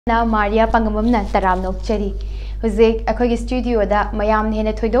Now Maria Pangambam na taram nokchari. Huzik akogi studio da mayam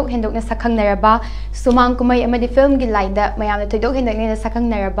hena thoidok hendok na sakhang naraba sumang kumai amadi film gi line da mayam na thoidok hendok na sakhang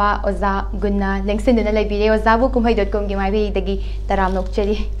naraba oza Guna lengsin na laibire oza bu kumhei.com gi mai bi dagi taram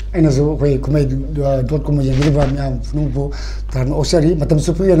nokchari. Aina zo koi kumhei.com gi ba mayam nungbo taram osari matam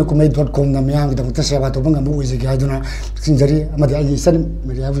supu ya kumhei.com na mayam gi ta seva to banga bu ise gi aduna sinjari amadi ai san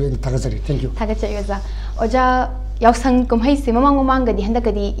media vi tagasari. Thank you. Tagasari oza Yaoshang Kumhei si mamang gadi handa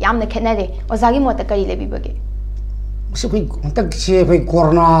gadi yamna khetnare ozagi mota kari lebi bage so koi kontak se koi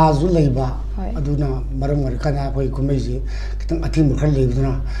corona zu leiba aduna maram gar kana koi kumhei ji kitang athi mu khal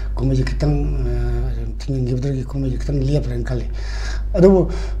leibuna kumhei ji kitang thing gi bidar gi kumhei ji kitang liap ran khale adu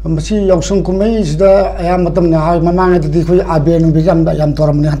masi Yaoshang Kumhei sida ayam matam na ha mamang adi koi abenu bi yam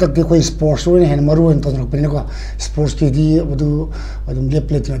toram ne hatak di koi sports ro ne hen maru en tonrak pene ko sports ki di adu adum liap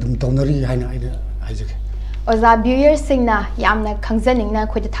plate adum tonari haina aida aijake Oza viewers singna yamna khangjaning na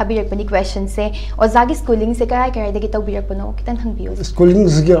khoi thabirak pani question se oza gi schooling se karai karai dagi tawbirak pano kitan thangbiyo schooling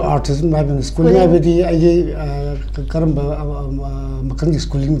is ge artisan ma ben schooling abedi ai karamba makang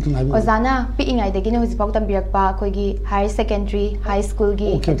schooling tun abi oza na pi ingai dagi na hoji pau tambirak pa khoi gi higher secondary high school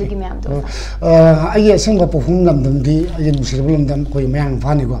gi adugi myam do ai singba pohum lamdam di ai musirbulam dam khoi mayang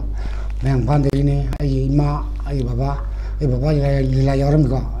phani go mayang phan de ni ai ma ai baba lila yaram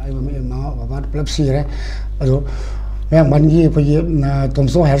go ai ma baba club sire ado mayang bangi pagi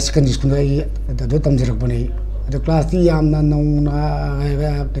tomso higher secondary school ai do tamjirak bani ado class ti yamna nong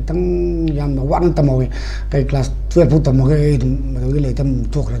na kitang yamna wan tamawi kai class 12 tamawi ado le tam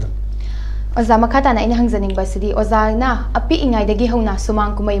tokra do oza makata na ina hangjaning basidi oza na api ingai dagi hona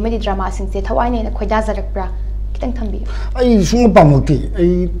sumang kumai madi drama singse thawai ne na khoida jarak pra kitang thambi ai sung pamukti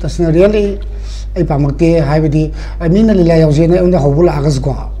ai tasna really ai pamukti haibidi amina lila yauje ne unda hobula agas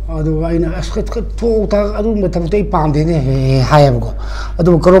go adu aina asqat to ta adu matamtai pamde ne hayab go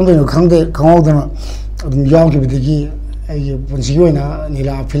adu karom de khangde khangawdana adu yaw ki bidigi ai punsi yoina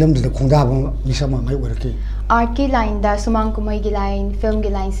lila film de khongda ba misama mai warki art ki line da sumang kumai gi line film gi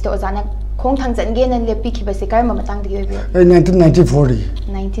line sto ozana khong thangjan ge na lepi ki base karma matang dagi obi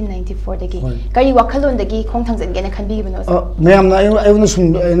 1994 dagi kari wakhalon dagi khong thangjan ge na khanbi gi bano mayam na ayuna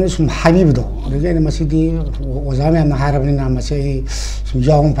sum habi bido dagi na masidi oza mayam na harabni na masai sum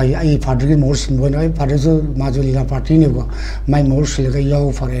yaw pai ai father gi mor sin bona ai father zo majuli na party ne go mai mor sil ga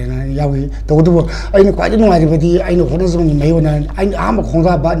yaw fare na yawi to do ai na kwai ngai badi ai no hono zo ni mai wona ai am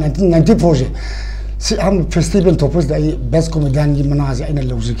khongda ba 1994 je si am festival topos da best comedian gi manazi ai na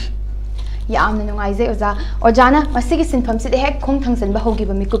loziki yamna nungaise oza ojana masigi sinfam si hek khong thangsan ba hogi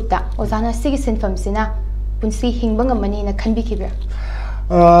ba mikupta ojana sigi sinfam sina punsi hingbang amani na khanbi kibra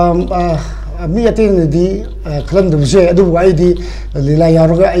mi atin di klam de je adu ai di lila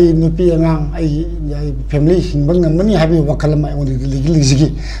yaroga ai nupi angang ai family hingbang amani habi wakal ma on di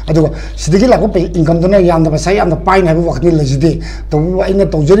ligi adu sidigi la ko pe income dona yam da sai am da pain habi wakni lajide to ai na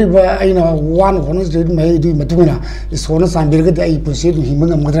tawjari ba ai na wan hono je mai di matuna sona sambir ga ai punsi du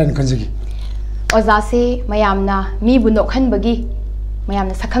hingbang amadran kanjigi oza se mayamna mi bu nokhan bagi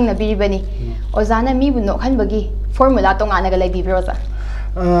mayamna sakhang na biribani ozana mi bu nokhan bagi formula to ngana ga lai bi roza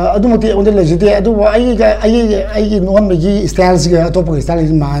adumati onde lejide adu ai noham bagi styles ga top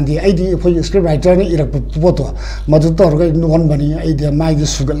style ma andi ai di khoi script writer ni irak poto madu to ga noham bani ai di mai di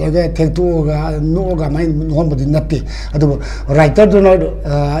sugal ga tekto ga no ga mai noham badi natte adu writer do no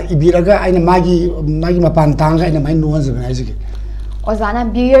ibiraga ai na magi mapan tanga ai na mai noham zaba ai jige ozana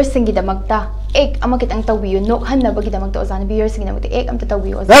viewers singi damakta ek ama kitang tawbiyo nok hanna bagi damakta ozana viewers singi damakta ek amta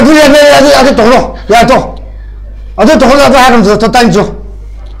tawbiyo ozana adu to ro ya to adu to hoda haram to tan jo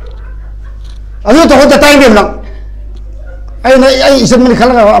adu to hoda tan bem lang ai isan mani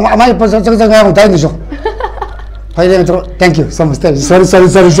khala amai pa jang ga ho tan jo pai to thank you so much sorry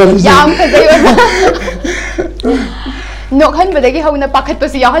yam ka jayo nok han badagi hauna pakhat to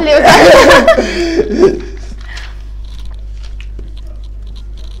si ya hal le ozana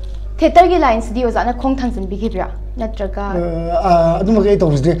theater gi lines di ozana khong thangjan bigibra natraga aduma ge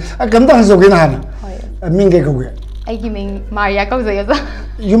tawsde gamda hanzo ge na hana ming ge goge ai gi ming maria ka zo yaza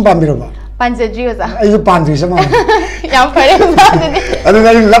yum pambiro ba panjadri oza ai yu pandri sama yam phare ba adu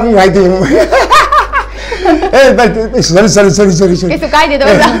na lak ngai ti eh but sorry kesu kai de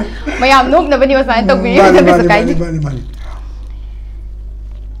oza mayam nok na bani oza tawbi kesu kai de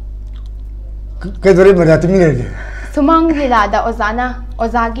ke dore mara timi ne sumang lila da ozana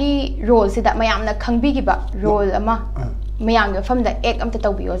ozagi role sida mayam na khangbi gi ba role ama mayam ga fam da ek amta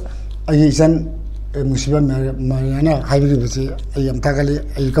tawbi oza ai san musiba mariana haibi bisi ai am tagali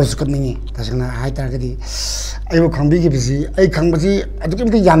ai ka sukam ni tasana hai tar gadi ai bo khangbi gi bisi ai khangbi adu kim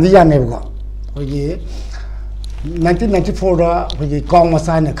ki yam di yam ne go oi gi 1994 da we Kong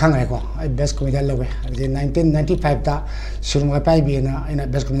Masana Kangai ko I best comedy lawe 1995 da Silna pai bi na ina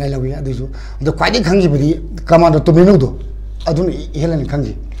best comedy lawe adu the quite khangi budi commando to menu do adun helan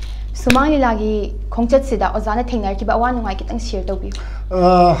khangi Sumang lagi khongchat sida ozana thengnar ki ba wa nungai kitang share to bi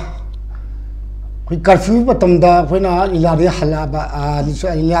we curfew batam da hoina iladi hala ba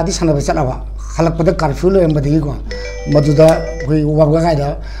iladi sana ba chalawa halak pada curfew lo embadi ko maduda we waga ga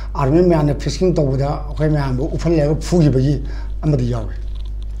da army man na fishing to da hoi man bu ufal le phu gi bagi amadi yawe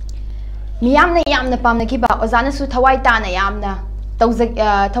miyamna pamna ki ba ozana su thawai ta na yamna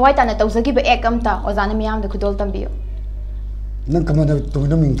thawai ta na tawzagi ba ekamta ozana miyam da khudol tambiyo nang kamana to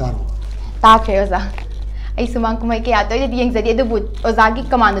no ming taro ta khe oza ai sumang kumai ke ato di yeng zadi du oza gi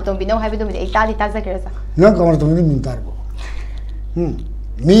command to bino haibu du ai ta di ta zakre oza nang kamana to no ming taro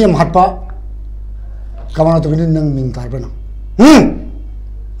miyam hatpa kamana to nang ming taro na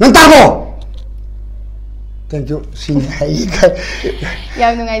nang taro thank you sing hai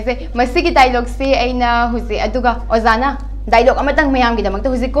yang nungai se masigi dialogue se aina huzi aduga ozana dialogue amatang mayam gi damak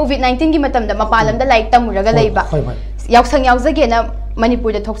to huzi covid-19 gi matam da mapalam da like tamuraga leiba yausang yauzage na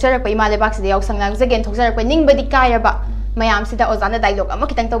Manipur da thoksarak pa imale bak sida yausang yauzage thoksarak pa ningbadi kairaba mayam sida ozana dialogue ama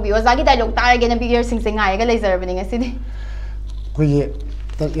kitang tobi ozagi dialogue tarage na bigger sing sing aiga laserabani ngasidi koi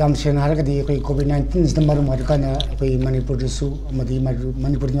yam sen haragadi koi covid-19 is the maru marikana koi Manipur su amadi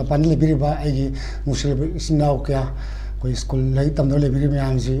Manipur ma panle biriba ai muslim sinau kya koi school lai tamno le biri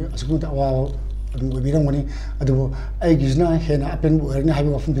mayam si asku ta wa birang wani adu ai gizna hena apen bu herni habi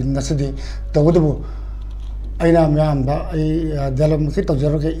wafun bin nasidi tawodu aina mayam ba ai dalam ki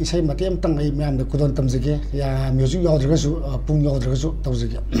tawjaro ke isai mate am tang ai mayam da kudon tamjege ya music yaudra su pung yaudra su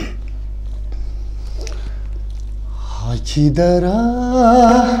tawjege hachidara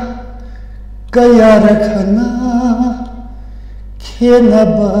kaya rakhana khena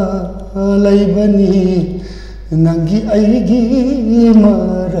ba laibani nangi aigi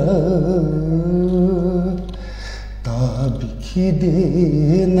mara tabikide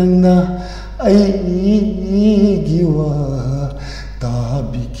nangna ai giwa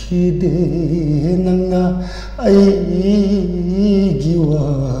tabikide nangna ai giwa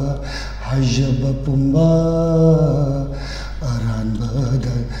hajaba pumba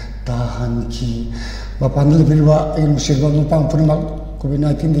aranbada tahanki bapandu birwa ai musirba mupang purma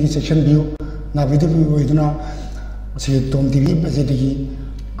covid-19 di section view na video view iduna se tom tv base di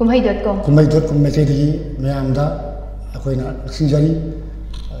kumhei.com message di mayamda akoina sinjari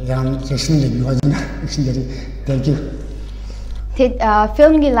yang section lebih wajibnya sendiri. Thank you.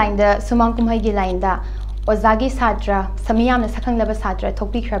 Film gi line da Sumang Kumhei gi line da ozagi satra samiyam na sakang laba satra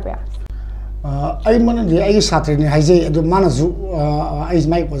thokpi khrabra. Ai mana di ai satra ni haije adu mana zu ai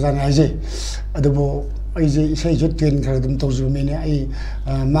mai ozani haije adu bo ai je sai jo ten khar dum tozu me ne ai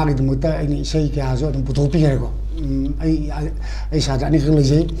magi dum ta ai ni sai kya zo dum putopi kare ko ai satra ni khang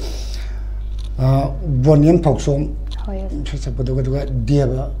leje boniam phoksom Saya pada juga dia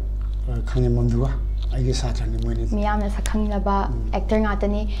kami membuat aja sahaja ni mungkin. Miyam na sakang laba actor ngata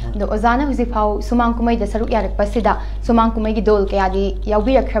ni do ozana husi pau Sumang Kumhei da saruk yarak pasida Sumang Kumhei gi dol kaya di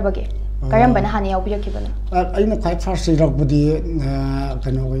yaubirak khrabage karam bana hani yaubirak kibana ai na kai first rak budi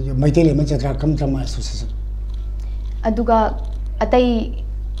kano maitele ma chatra kam drama association aduga atai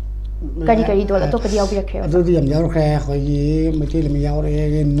kari dol atop di yaubirak khraba adu di yam yaur kha khoi maitele ma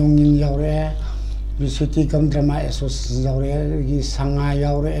yaure nungin yaure City Kam Drama Association yaure gi sanga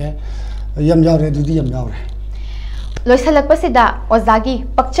yaure yam yaure dudi yam yaure loisalak pasida ozagi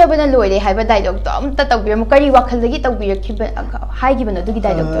pakchabana loire haiba dialogue to amta tawbir mu kari wakhalagi tawbir khiba hai gi bana dugi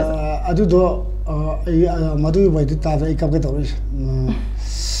dialogue to adu do madu bai du ta ai kap ke tawri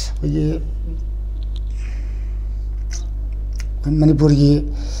ye Manipur gi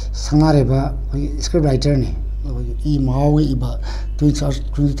sangare ba script writer ni I mawi iba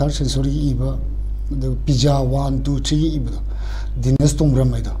 23rd century iba the pizza 1 2 3 ibdo dinas tumra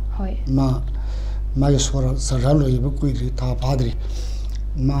maida ma yaswara saralo iba kuiri tha padri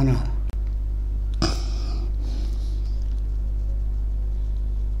mana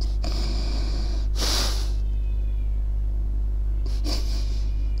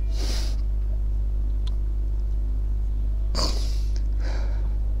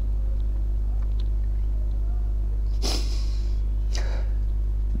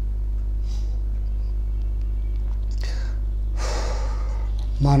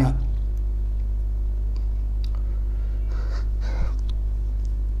mana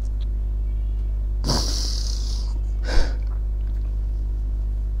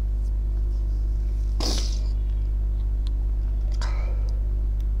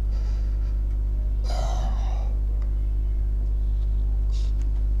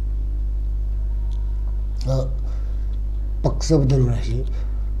Sabudurasi.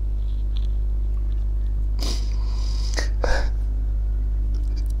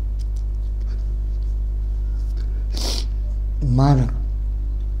 Mana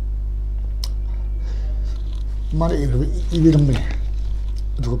ibirambe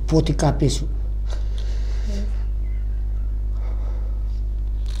do potika pesu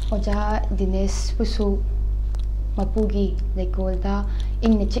Oja Dinesh pusu mapugi lekolda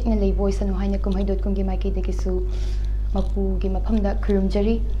ingna chikna lei voice anu haina kumhai.com maiki dekisu mapugi maphamda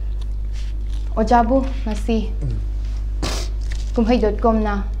khurumjari ojabu ngasi kumhai.com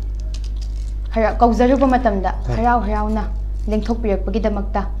na hara kauzaruba matamda harau-harauna lengthokpirakpagi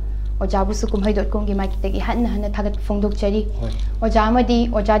damakta ojabu su kumhai.com gi maiki tegi hanna thagat phongdokchari oja amadi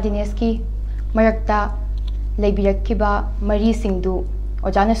oja Dinesh ki marakta leibirakkiba mari singdu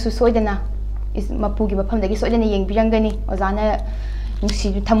ojana su soidana is mapugi maphamdagi soidana yengbirangani ojana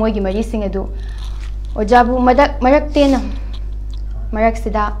nusi thamoigi mari sing adu ojabu maraktena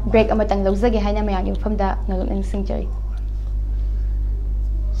maraksida break amatang lawzage haina mayang maphamda nalok singjari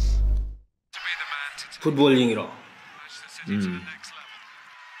Football yingiro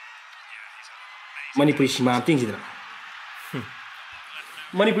Manipuri sima tingsidra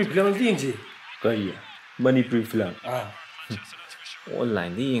Manipuri film tingsi kaya Manipuri film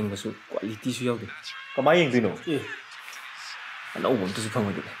online di yang masuk quality su yaude kamai yang dino ana ubon tu su phang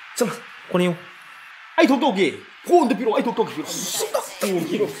de sama koni yo ai thok tok ge phone de piro ai thok tok piro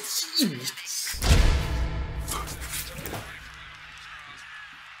piro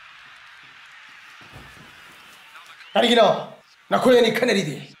Tadi kino nak kau ni kena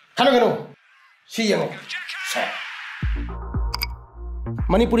di kana kano si yang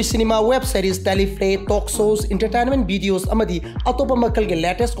Manipuri cinema web series teleplay talk shows entertainment videos amadi atopa makal ge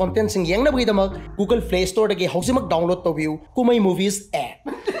latest content sing yang na bagi damak Google Play Store dagi hausimak download to view Kumhei Movies App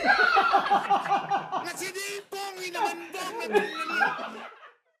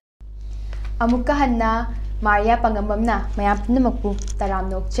Amukka hanna Maria Pangambam na mayam namakpu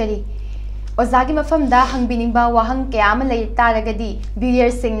taramnok cheri Ozagi mafamda hangbiningba wahang kayama lay taragadi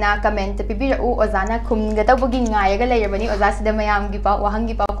viewers singna comment pibirau ozana kumgadabagi ngayaga layrabani ozasida mayam gipa wahang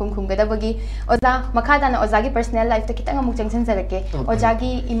gipa kumgadabagi oza makada na ozagi personal life ta kitang amuk jangsan sarake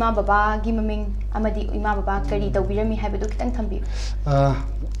ozagi ima baba gi maming amadi ima baba kari tawbirami haibadu kitang thambi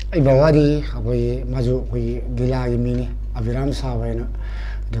ai baba di aboi maju koi dila gi mini aviram sawaina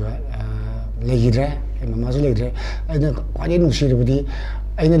duga legidre mama su legidre aina kwani nusiribudi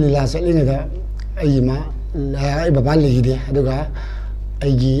aina lila selingada ayima la ai baba legide aduga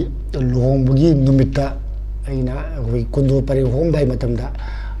aigi lohombugi numita aina koi kondo pare homdai matamda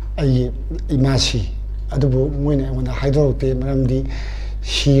ai imasi adubu moina wanda haidorokte maramdi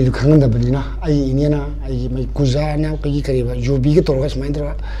shi khangandabnina ai inena ai mai kuzana kai kariba jobi ge torga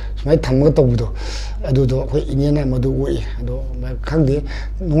smaindra smai thamga tawbudo adudo koi inena madu oi ado khangde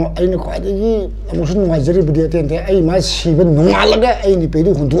no aina kwadi amusun wajari budi atente ai ma siba nungalaga ai ni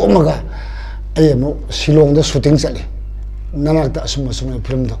pedu hundu omaga ai mo silong da shooting sale namakta asuma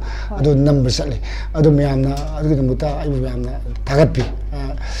film do ado number sale ado mayamna adu namuta ai mayamna tagatpi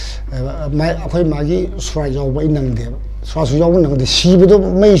mai akhoi magi sura yawba inangde Suatu jauh nang de siapa tu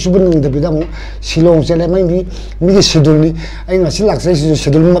mai siapa nang de bida mu silong sele mai mi schedule ni ai ngasi laksari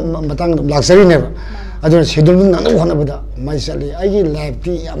schedule matang laksari ne adu schedule nang de hona bida mai sale ai live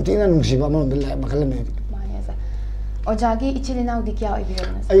ti am ti na nung siapa mau live bakal me Ojagi ichilina udi kya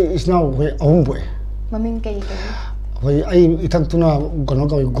ibirona ai isna koi ahum boy maming kai koi ai itak tuna gono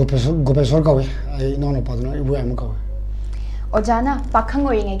koi gopesor koi ai nono paduna ibu am koi Ojana pakhang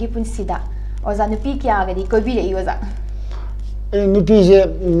oringagi punsida oza nupi kya gadi koi bi rei oza nupi je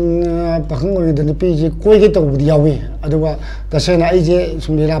pakhang ori da nupi je koi ge taw budi yawi aduwa tasena ai je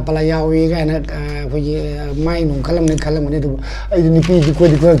sumira pala yawi ga na koi mai nung khalam ne du ai nupi je koi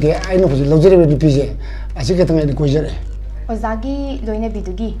de ai no koi lojere nupi je asi ka tang ai koi jere ozagi loina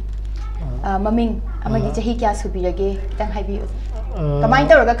bidugi maming amagi chahi kya subirage tang haibi kamai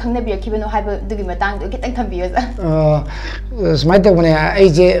tawraga khangna birakibano haiba dugi matang du kitang thambiyo smai taw ne ai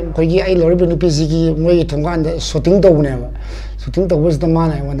je koi gi ai lori nupi ji gi moi thongkan da shooting taw ne shooting taw was da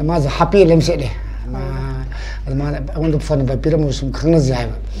mana wanda ma happy lemse de ma wanda phone ba piram sum khangna jai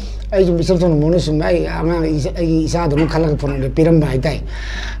ai jum bisal ton mono sum ai anga ai isa da khala phone de piram bai dai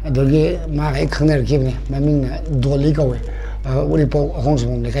adoge ma ai khangna rkibne maming na doli kawe uri po hong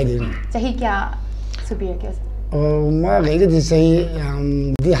sum ne kai de chahi kya subirage ma gai ga di sai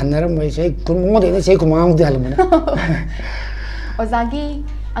di hanaram mai sai kun mo de sai kun ma di halam na ozagi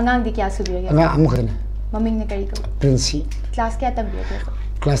angang di kya subirage anga am khane maming ne kari ko Prince class kya tambirage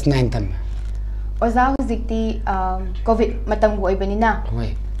class 9 tam oza huzikti covid matam go ibanina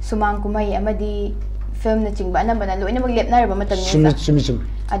hoi sumang kumai amadi film na chingba anambana loina mag lepnaraba matamni chumi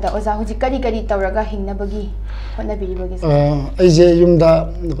ada oza huji kari tawraga hingnabagi hotnabiribagi aije yumda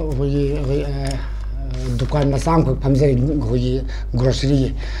hoyi dukan masam ko phamjai hoyi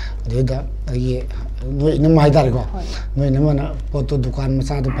grocery deda ai noi namai dar ko noi namana poto dukan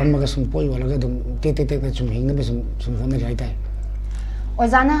masa do phammaga sum poi walaga dum te chum hingna sum hona rai tai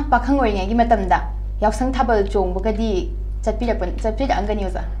ozana pakhang oi ngi matamda yausang thabal chong bogadi chatpira angani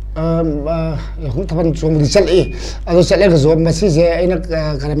oza hung thaban chong di chale ado chale ga zo masi je aina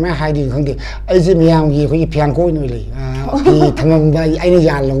karama haidi khangde ai je miyam gi khoi phiang koi noi le ki thamam ba aina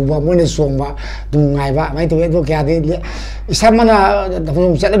ya lo ba mo ne song ba dung ngai ba mai to do kya de isamana da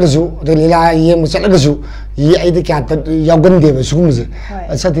phum chale ga zo de lila yem chale ga zo yi ai de kya yagan de ba sugum je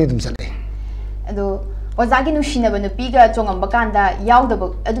asati dum chale ado ozagi nushina ba nupiga chongam bakanda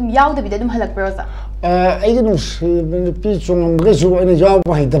yaudabida adum halak proza ai ga nupi chongam ga zo ina yaw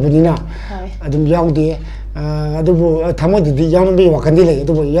ba hidabnina adum yaude adubu thamodi di yawn bi wakandi le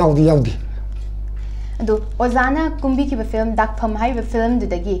adubu yaudi ado ozana kumbi ki ba film dakpham hai ba film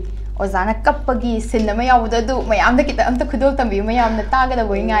dudagi ozana kappagi sinna yauda du mayam da kita amta khudol tambi mayam na taga da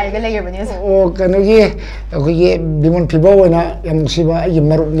boi ngai ga layrbani o kanogi ko bimon pibo na yam siba ai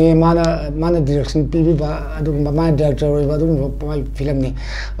maru ne mana direction pibi ba adu ma director ba du film ne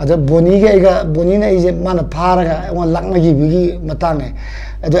adu boni ga boni na ije mana phara ga on lakna gi bi matang ne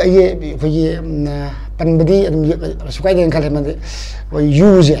adu ai ko panbadi sukai den khale man o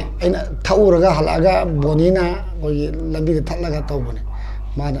use ina thauraga halaga boni na ko lambi da thalaga tawbone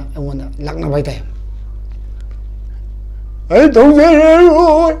mana wana lakna bai tai ai tong se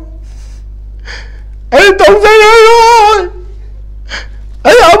rồi ai tong se rồi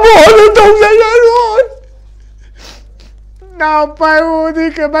ai amo nó tong se rồi nào pai ô đi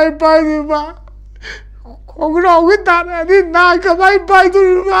cái pai đi mà không có cái ta này đi nào cái pai đi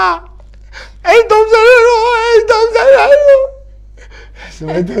mà ai tong se rồi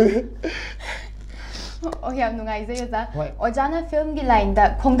rồi thôi oh ya nungai zai za ojana film gi line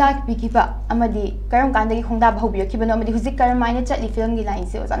da khongda bikiba amadi karam kanda gi khongda bhaubi kibano amadi huzik karam maina chali film gi line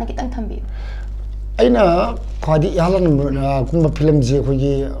se ojana kitang thambi aina khadi yalan kumba film je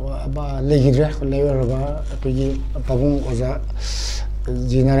khogi legidra lewer ba khogi pabung oza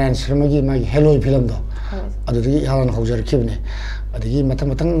general sharmagi ma hello film do adudi yalan haujar kibne adigi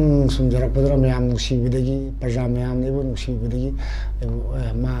matang sumjara padra mayam nusi bidagi pajam mayam ne bu nusi bidagi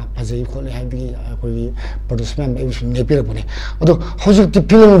ma pazai khole habi khogi production ma isu ne pira bune ado hojik ti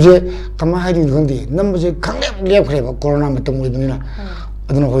film je kama haidi gondi nam je khanglep lep khre ba corona matang oi bunina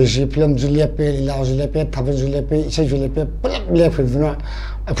aduna hoisi film julepe la julepe thaban julepe isai julepe pulap lep khre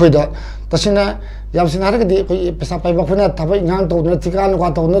khoida tasina yamsina har gadi khoi pesa pai ba khona thabai ngang to na tikan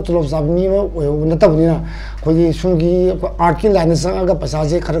kwa to na tulop sabni mo na tabni na khoi sungi art ki line sa ga pesa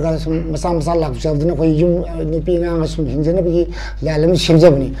je khar ga masa lak chabdina khoi yum nupi nga sum hinjena bi lalam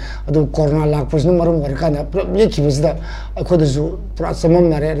shimjabni adu corona lak pusna marum war kana le kibisda khoda ju pra samam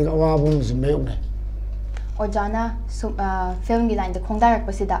na re wa bum zu me ne ojana film gi line da khongdarak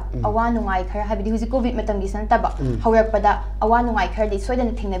pasida awa nungai khar habidi huji covid matam gi san taba hawrak pada awa nungai khar di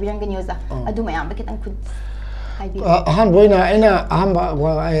soidana thingna birang gani oza adu mayam ba kitang khud haibi ahan boina aina aham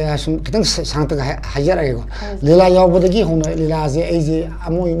ba sum kitang sangta hajar ai go lila yaw bodagi hona lila je ai je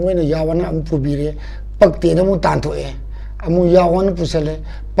amoi moina yawana am pubire pakte na mu tanto e amu yawan pusale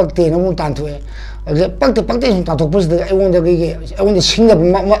pakte na mu tanto e pakte sum tanto pus de ai wonda gi ai wonda singa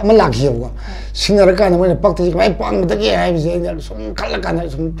ma lakhi go singa ra kana moina pakte ji mai pang da gi ai je sum kala kana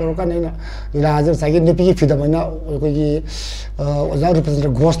sum to kana ina lila je sa gi ne pi fi da mana ko gi oza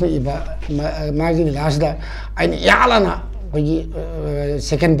represent gross na iba ma gi lila da ai yala na ko gi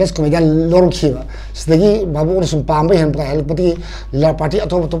second best comedian lor khiba sidagi babu sum pamba hen pa help pati lila party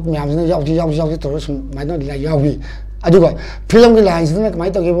atop myam na yaw to sum mai no lila yawi aduga film gi line sidna mai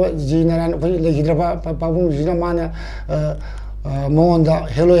to ge general ko le hidra pa bung jina mana monda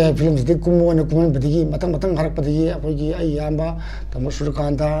hello ya film de kumo na kumo badigi matang harak padigi ko gi ai yamba tamasur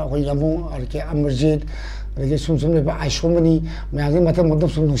kanda ko yamu arke amarjit rege sum le ba aishomani myagi matang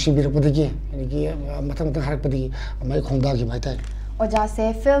sum nusi bir padigi gi matang harak padigi mai khongda gi mai tai oja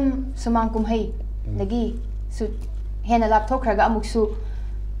se film sumang kumhei lagi su hena laptop khraga amuk su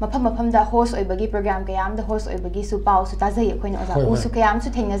mafam da host oibagi program kayam da host oibagi su pau su tazai khoina oza usu kayam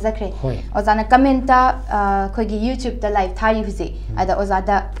su thengna zakre oza na comment ta khogi youtube da live thari huzi ada oza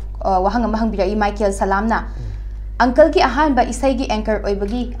da wahang mahang birai michael salamna uncle ki ahan ba isai gi anchor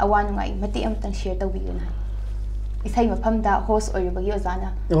oibagi awanu ngai mati am tang share tawi na isai mafam da host oibagi oza na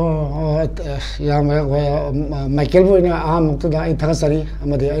ya michael boina aham to da ithasari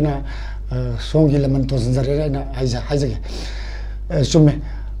amade aina songi laman to zanjare na haija ge sume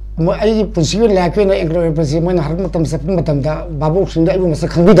ai punsi la ke na engro presi mo na har matam sa matam da babu sing da ibu masa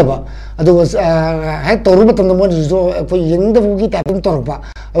khangbi da ba adu ha toru matam da mo jo ko yeng da bu ki ta pum tor ba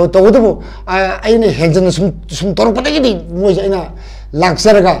to da bu ai ne henjan sum tor pa da gi mo ja ina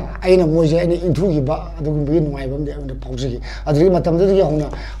laksar ga ai na mo ja ina inthu gi ba adu bi nuai bam de phau gi adu matam da gi hona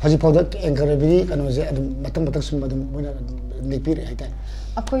haji phau da engro bi kanu je adu matam matam sum adu mo na lepir ai ta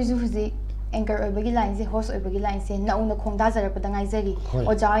akoi ju huzi anchor oibagi line se host oibagi line se nauna khongda jarapda ngaijari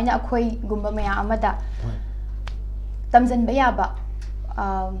ojaina akhoi gumba maya amada tamjan bayaba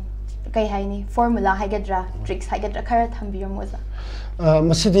kai haini formula haigadra tricks haigadra khara thambiyo moza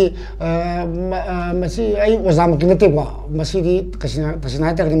masidi masi ai ozam kinate ba masidi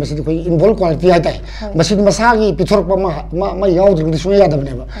kasina ta masidi koi involve quality hai tai masidi masagi pithor pa ma yaud ri su ya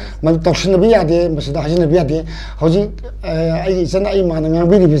dabne ba man toxin bi ya de masida hajin bi ya de hoji ai san ai ma na ngang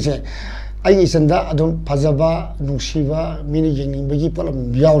bi ri se ai isanda adum phajaba nungsiba mini yengning bagi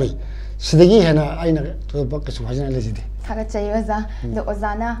palam yauri sidagi hena aina to ba kasu hajina lejide thaga chayoza do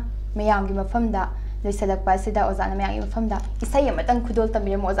ozana mayam gi mafamda loisalak pa sida ozana mayam gi mafamda isai amatang khudol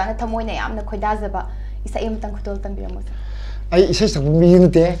tamir mo ozana thamoina yamna khoidazaba isai amatang khudol tamir mo ai isai sak mi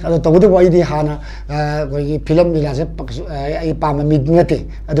nte ado to de wai di hana koi film mila se ai pa ma mi ngate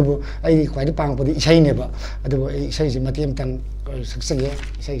ado ai kwai di pang podi isai ne ba ado isai ji matem tang saksage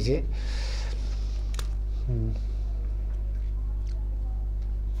isai ji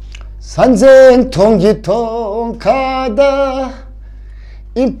산zen 통기통 가다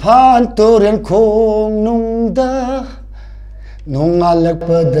인판 또렌 콩농다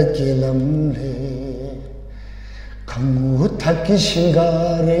농알락바다 길람레 강무 타기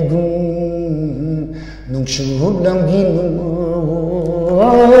신가래군 농축 남기누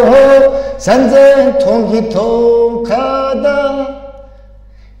산zen 통기통 가다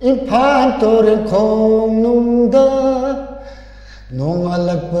인판 또렌 콩농다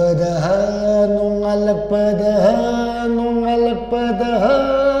농알락바다 농알락바다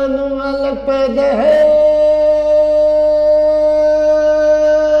농알락바다 농알락바다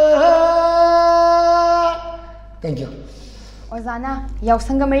Thank you. Ozana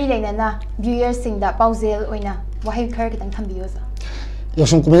Yaoshang mari leina viewers singda pausel oina wahai khar kitang thambiyo za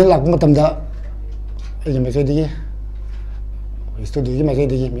Yaoshang Kumhei lakpa matamda ai me kai dige studio gi me kai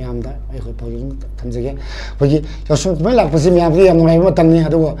dige miam da ai khoi paujung thamjage khogi Yaoshang Kumhei lakpa si miam ri am ngai matam ni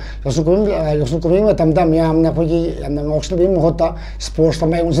adu Yaoshang Kumhei matamda miam na khogi am na auction bi mo hota sports ta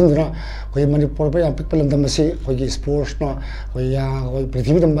mai unsin dra khoi manipur pa yang pikpal ndam si khogi sports na khoi ya khoi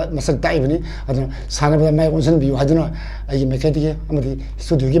prithvi da masak tai bani adu sana ba mai unsin bi haduna ai me kai dige amadi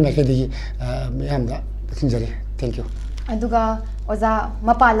studio gi me kai dige miam da thinjare thank you aduga oza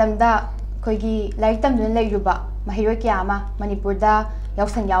mapalamda khoigi laik tamdun leiruba mahiroi kyama manipur da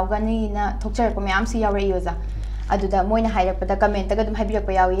yausang yaugani na thokchar ko mayam si yaurei oza aduda moina hairakpada comment taga dum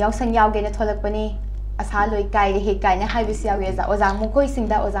haibirakpa yawi yausang yauge na tholakpani asa loi kai he kai na haibisi yawi oza mukoi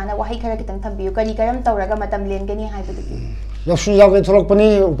singda oza na wahai khara kitang thambiyu kari karam tawraga matam lengani haibadu yausang yauge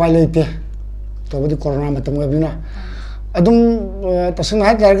tholakpani upai leite tobudi corona matam gabina adum tasang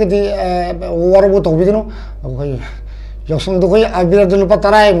hai targadi warbo tobidino koi Yaoshang do koi abira do lupa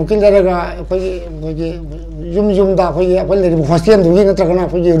tarai mungkin daraga koi yum da koi apa lagi hostel do ni terkena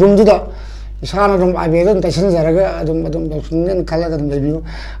koi room do da sana room abira do tasan daraga adum Yaoshang kala da lebiu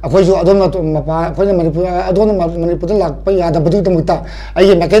koi jo adum na to mapa koi manipur adum manipur lak pa ada badu tamta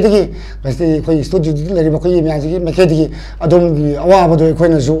ai makai digi pasti koi studio do lari koi mi aji makai digi adum gi awa badu koi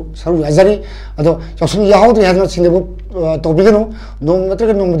na jo saru azari ado Yaoshang yahau do hadna sinlebu tobigano nong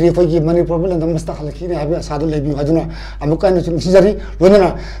natraga nong di koi manipur bela namasta khalaki ne abi sadu lebiu haduna amuka ni sinjari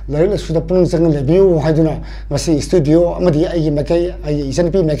lonana laila suda punung sang lebiu haduna masi studio amadi ai makai ai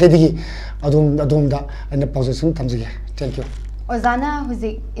isan pi makai digi adum da and position tamjige thank you Ozana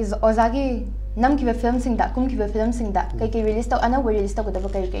huzik is ozagi nam ki film singda kum ki film singda kai release ta ana release ta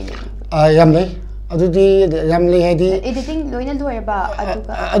godaba kai yam lei adudi yam lei hadi editing loina loirba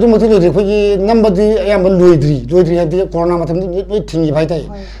aduga adu matu de khoi number di yam loidri hadi corona matam ni thingi bhai tai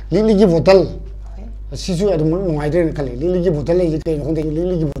lili gi bottle sisu adu ngai de khale lili gi bottle le kai hong de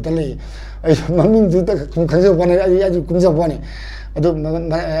lili gi bottle le ai mamin du ta kum khang bone ai kum ja bone adu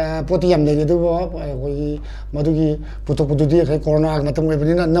poti yam le du khoi madu gi puto di kai corona matam ngai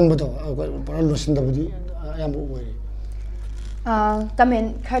bani na number to para losin da budi yam oi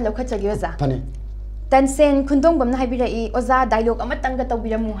comment khar lo khacha gyoza pane Tansen Kundongbam na haibirai oza dialogue amatanga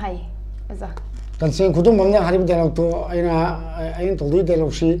tawbiramu hai oza Tansen Kundongbam na harib dialogue to ain to du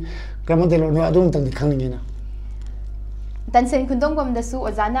dialogue si kram dialogue no adum tang dikhangni na Tansen Kundongbam da su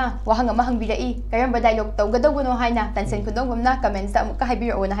ozana wahang ama hangbirai karamba dialogue tawgadaw no haina Tansen Kundongbam na comments da amuk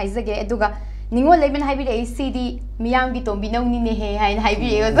haibirao na haizage eduga Ningo Laban Hybrid CD, Miyangi Tombino Nini, and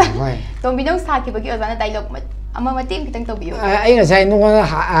Hybrid. Tombino Saki, but Yozana dialogue. Ama team kitang to biyo. Ay na say no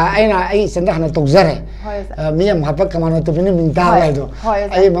ay senda hana togzare. Miyam hapa kamano to pini minta lai do.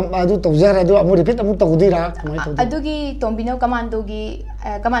 Ay adu togzare do amu repeat amu togdira. Adugi tombino commando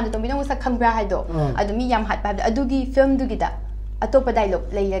tombino sa khambra hai do. Adu miyam hat pa adugi film dugi da. Atopa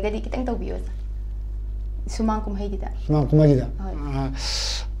dialogue lai ga di kitang to biyo. Sumang kumhei gida. Sumang kumhei gida.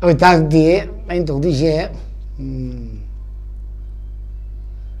 Oi tag di ain togdi je.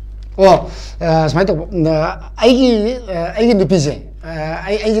 Oh, semai tu, aigi ni pise,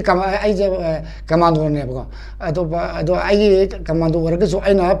 aigi kamando ni apa? Atau aigi kamando orang tu so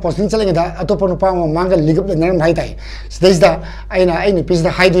aina posting cakap kita, atau pun apa mangga ligap dengan high tay. Sedih dah, aina pise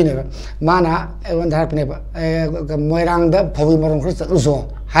dah high tu ni, mana orang dah apa ni? Moirang dah phawi marong kerja uso,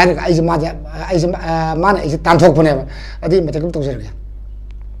 hari aigi mana aigi Tampak pun ni, adi macam tu sahaja.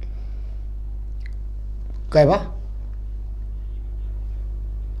 Kaya apa?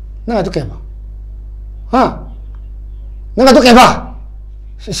 Nggak tu keba, ha? Nggak tu keba.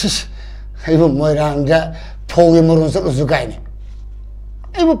 Ibu moirang dah phogi morong selu sukai ni.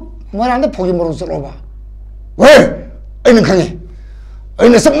 Ibu moirang dah phogi morong selu apa? Weh, ini kange,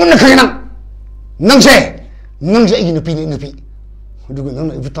 ini semua nak kange nang se ini nupi. Aduh,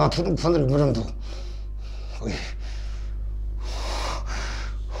 nang ibu tak tahu apa nak morong tu.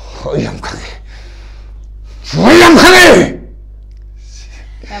 Yang kange.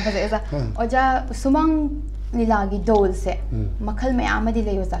 Oja sumang nilagi dol se makal may ama di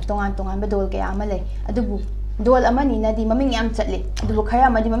layo sa tongan ba dol kaya ama lay adubu dol ama ni na di maming yam chatli adubu kaya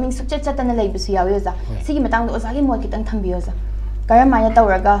ama di maming sukchat chatan na lay bisu yaw yoza sige matang do osagi mo kitang thambi yoza kaya maya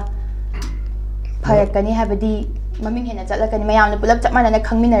tawraga phayak kani habadi maming hena chatla kani mayam na pulap chat mana na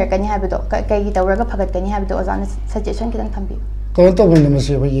khangminar kani habado kay tawraga phagat kani habado ozana suggestion kitang thambi ko to bun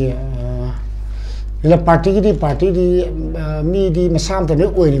namase hoye ila party di mi di masam ta ne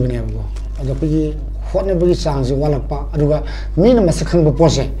oiri bane ba ado pagi hotne bagi sang ji wala pa aduga mi na masakhang ba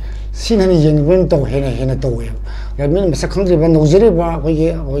pose sinani yeng wen to hena to we ya mi na masakhang ri ba no jere ba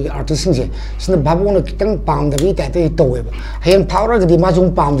hoye artist je sina babu na kitang pam da bi ta te to we ba hen power ga di ma jung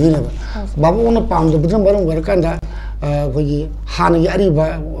pam di ne ba babu na pam da budam barang gar kan da hoye han ya ari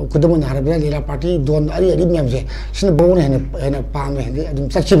ba kudam na har ba lila party don ari myam je sina babu na hena pam he adum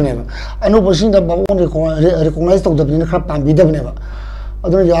sakchi ne ba anu bosin da babu na recognize to da ni khap pam bi da ne ba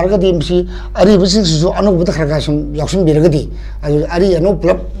adun yar ga dim si ari bisin su anu bu da khara sum yaksum bi ga di ari anu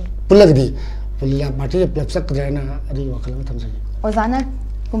pulak di pulila party plap sak da na ari wakal ma thamsa ozana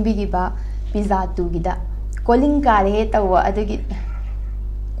kumbi gi ba pizza tu gi da calling ka re ta wa adugi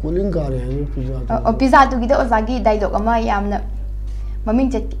calling ka re pizza tu gi da ozagi dialogue ama yamna maming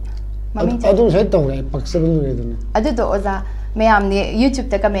chat adu sai to re paksabul re dun adu to oza mayam ni YouTube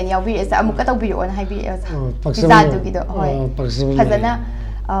ta comment yaw bi esa amuka taw bi on hai bi esa pizza tu gi do hoy hazana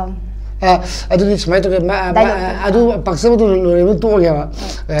adu ni smai to ke adu paksabul re mun to ya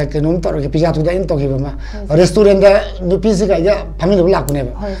ke nom to ke pizza tu da in to ke ba restaurant da nu pizza ga ya phamin lo lak ne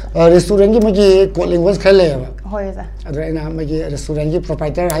ba restaurant gi ma gi ko language khale ba hoy esa adu ina ma gi restaurant gi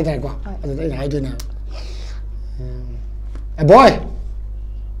proprietor hai da ko adu ina hai du na boy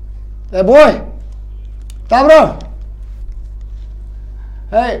tabro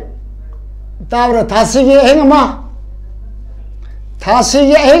hey tabro thasigi hengama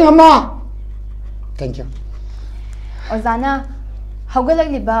thank you ozana haugalak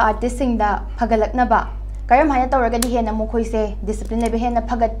liba artist sing da phagalak na ba karam haya tawraga di hena mo khoi se discipline lebe hena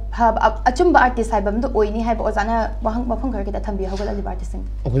phagat achumba artist haibam do oini haiba ozana wahang mafang kar kita thambi haugalak liba artist sing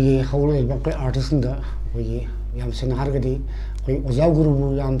oye haugalak liba kai artist da oye yam sen har gadi oi oja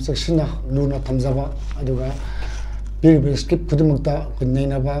guru yam seksina luna thamjaba aduga bir script khudumukta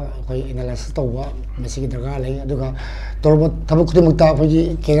kunnaina ba koi analysis tawba masigi daga lai aduga torbo thabu khudumukta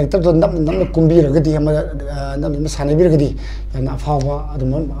koi character to nam kumbi ragadi ama nam masane bir gadi yana afawa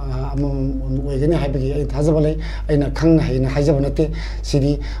adum oigani haibagi ai thajaba lai aina khangna haina haijaba nate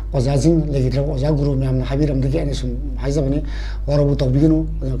sidi ojajing legidra oja guru myam habiram dagi ani sum haijaba ni warabu tawbiginu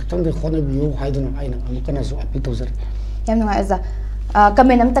kitang de khona biyo haiduna aina amukana su apil tawzar yam nunga aza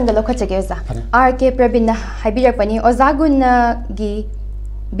comment am tangalo khachage aza RK Pravin na haibirak pani ozagun gi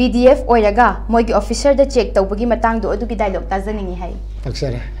BDF oiraga moi gi officer da check tawbagi matang do adugi dialogue ta janingi hai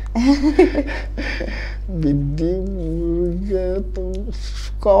taksare BDF to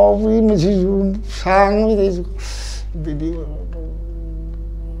coffee masi sang mi de BDF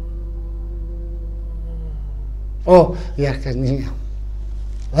oh ya kan ni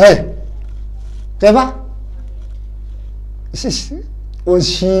hey keba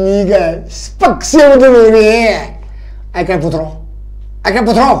Sini guys, paksa betul ni. Akan putro.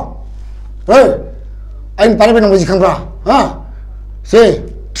 Hey, anh phải bên ngoài không ra, ha? Say,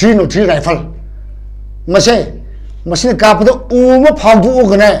 303 rifle. Mà say cáp đó, mà pháo đủ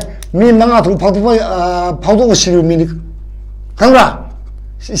cái này, mình mang áo thun pháo đủ xíu mình không ra.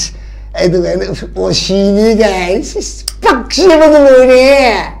 Ai đó ô xí cái, bắt xí vào đó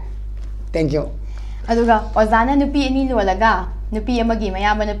nè. Thank you. Aduga, ozana nupi ini lualaga, nupi amagi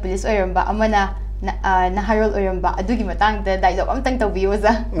maya mana police oyamba, amana na harol oyamba, adugi matang da dialogue amtang tawi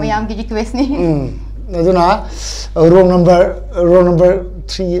oza, mayam gi request ni. Aduna room number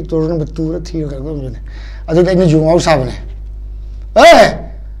 3 to room number 2 3 ka ko ne. Adu da ni ju ngau sa bane.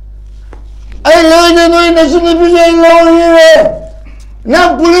 Ai lo ni no na su ni bi lo ni re.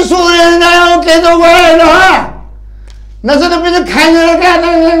 Na police oyanda ke do wa na ha. Na sa na bi khai na ka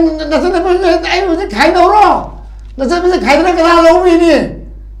na sa na bi ai bi khai do ro. Na sa bi khai na ka la lo mi ni.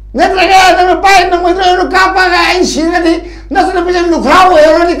 Na tra ga na pai na mo no ka pa ga ai si na di. Na sa na bi lu khra wo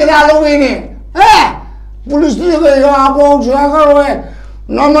ro ni ka la lo mi ni. Police ni ga ya bo ja ga ro e.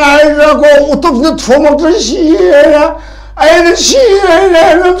 Na ma ai ra ko utop na thom ma tra si ya. Ai na si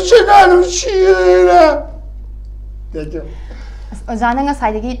na si na. Thank you. Ozana nga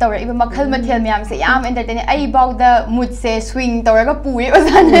side gi tawra iba makhal mathel myam se yam entertain ai bau da mood se swing tawra ga puri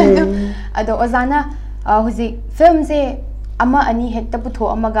ozana ado ozana huzi film se ama ani hekta putho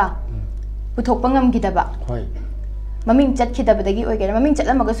amaga puthok pangam gidaba Hoi. maming chat khidaba dagi oigera maming chat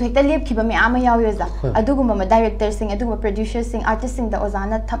lamaga su hekta lep khiba mi ama yaw yoza aduguma ma director sing aduguma producer sing artist sing da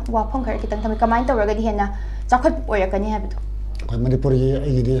ozana thap wa phang khar kitang thami kamai tawra ga di hena chakhot oirakani habido Hoi Manipur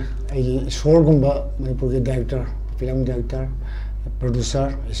gi ai short gumba Manipur gi director film director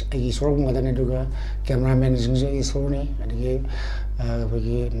producer ai sort ng madane duga cameraman sing ai sort ni adigi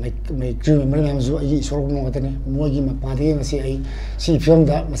phagi make crew member ngam zu ai sort ng madane mogi ma padi ngasi ai si film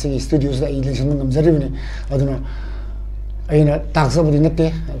da masi studios da ai election ngam jari bine aduna aina taksa budi natte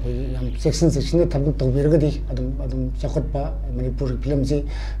yam section da thab to bi ragadi adum chakot pa Manipur film si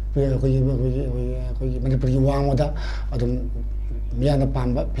phagi Manipur gi wang da adum Miana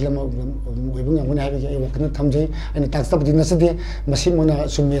Pamba, film of Wibung, when I have a Tamji, and tax up the Nasity, Masimona,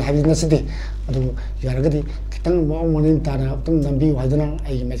 Sumi, having Nasity, Yaragadi, Kitan, Morning Tana, Nambi, Wadana,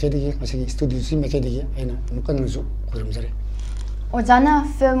 a Macadi, studio, Macadi, and Mukanazu, Kuramzari. Ozana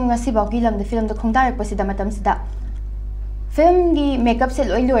film ngasi bagilam the film the Kongdarak pasida matam sida. Film gi makeup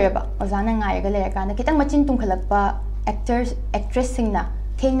sel oil loyaba. Ozana ngai ga leraka na kitang machin tungkhalakpa actress singna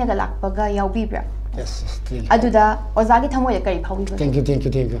thengna ga lakpa ga yawbibra. Yes, Aduda ozagi thamoy kari phawi. Thank you.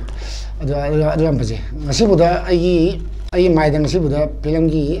 Adu am baje. Ngasi buda ai mai dang si buda film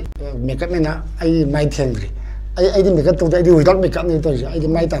gi makeup mena ai mai thengri. Ai di makeup to da di without makeup ni to ai di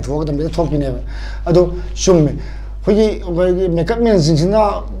mai ta thok da me thok pine. Adu sum me. Hogi makeup men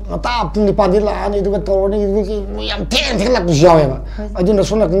sinna ta puni pa di la ni du to ni yam theng lak jaw ya. Adu na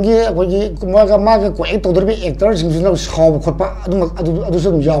sona ngi hogi ma ga ko ek to der bi actor sinna khau khot pa adu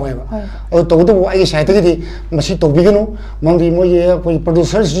sum jaw ya. Adu to do ai sai ta gi masi to bi gnu mang di mo ye ko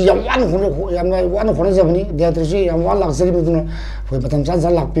producer si yam wan khone jabni dia ter si yam wan lak sari bi du ko patam sa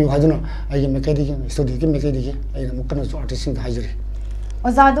lak pi ha du na ai me kai di studio ki me kai di ai na mo kana so artist sing hajri.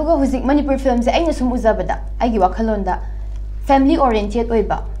 Ozaduga huzik Manipur films aina sum uzabada aigi wakhalonda family oriented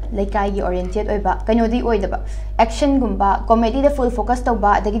oiba laikai oriented oiba kanodi oidaba action gumba comedy da full focus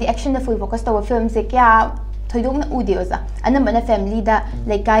tawba adagi action da full focus tawba film se kya thoidokna ude oza anambana family da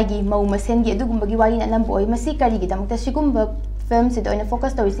laikai gi mau masen gi adugumba gi wari na nambo oi masi kari gi damakta sigumba film se doina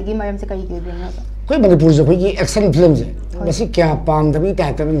focus tawi sigi maram se kari gi bringa koi Manipur je koi action film je masi kya pam da bi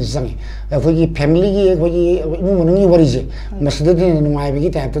ta ta ni sang koi family gi koi mu mun ni wari je masi da ni ngai bi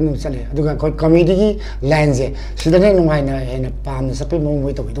ta ta ni chale aduga koi comedy gi line je sida ni ngai na pam na sape mo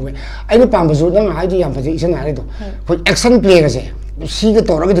moi to ai ni pam ba zu nang ai di yam phaji isan ai do koi action play ga je si ga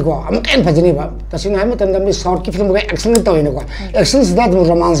to ra gi ko am ken phaji ni ba ta sin hai ma tan da mi short ki film ga action to ni ko action sida du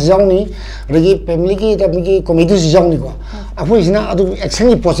romance jong ni regi family gi ta mi comedy jong ni ko apu isna adu action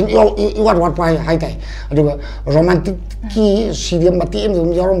ni posim what pai hai tai aduga romantic ki serial mati em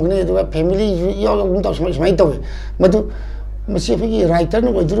dum yarom gune aduga family yaw gum ta smai to madu masi phagi writer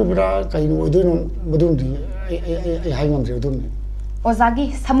no oidur bra kai no oidur no badum di ai hai ngam je dum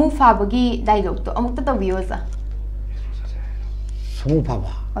Ozagi samu fabagi dialogue to amukta tawi oza samu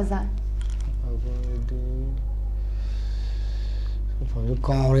phaba oza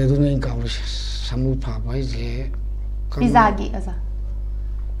ka re du nei ka samu phaba je Pizagi oza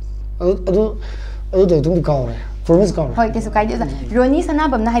adu dum ka re promise ka hoi kesu kai oza Roni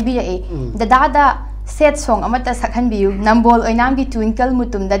sanabam na haibira e dada set song amata sakhan biu nambol oinam gi twinkle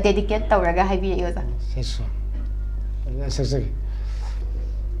mutum da dedicate tawraga haibira oza set song sa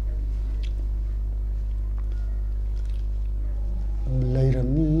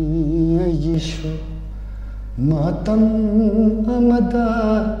Lairami ꯑꯩꯒꯤꯁꯨ ꯃꯇꯝ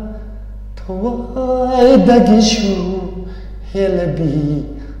ꯑꯃꯗ ꯊꯋꯥꯏꯗꯒꯤꯁꯨ ꯍꯦꯜꯂꯕꯤ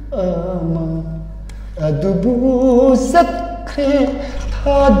ꯑꯃ ꯑꯗꯨꯕꯨ ꯆꯠꯈ꯭ꯔꯦ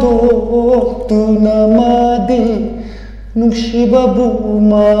ꯊꯥꯗꯣꯛꯇꯨꯅ ꯃꯥꯗꯤ ꯅꯨꯡꯁꯤꯕꯕꯨ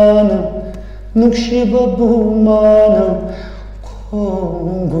ꯃꯥꯅ ꯅꯨꯡꯁꯤꯕꯕꯨ ꯃꯥꯅ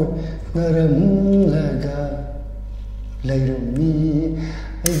ꯈꯣꯡꯒꯣꯏꯅꯔꯝꯂꯒ ꯂꯩꯔꯝꯃꯤ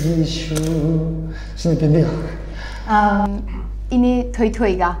ꯑꯩꯒꯤꯁꯨ ꯁꯤꯅ ꯄꯤꯕꯤꯌꯨ 이니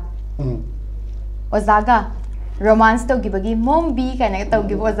토이토이가 오자가 로만스 토기버기 몸비 가나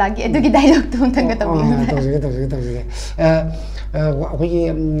토기 오자기 에두기 다이럭도 혼탕가 토기 tausiga ꯑꯩꯈꯣꯏꯒꯤ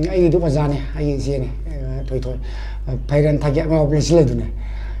ꯑꯩꯒꯤꯗꯨ ꯑꯣꯖꯥꯅꯦ ꯑꯩꯒꯤ ꯏꯆꯦꯅꯦ ꯊꯣꯏꯊꯣꯏ ꯐꯩꯔꯦꯟ ꯊꯥꯒꯤ ꯑꯃ ꯑꯣꯄꯔꯦꯁꯟ ꯂꯩꯗꯨꯅꯦ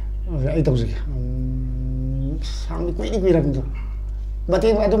ꯑꯩ ꯇꯧꯖꯒꯦ ꯁꯥꯡꯗꯤ ꯀꯨꯏꯔꯕꯅꯤꯗꯣ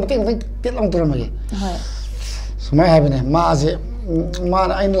ꯃꯇꯦꯡ ꯇꯦꯠ ꯂꯥꯎ ꯇꯧꯔꯝꯃꯒꯦ ꯁꯨꯃꯥꯏꯅ ꯍꯥꯏꯕꯅꯦ ꯃꯥꯁꯦ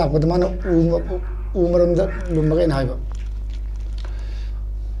ꯃꯥꯅ ꯑꯩꯅ ꯂꯥꯛꯄꯗ ꯃꯥꯅ ꯎ ꯃꯔꯝꯗ ꯂꯨꯝꯃꯒ ꯑꯩꯅ ꯍꯥꯏꯕ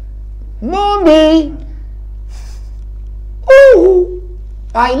Mommy, ooh,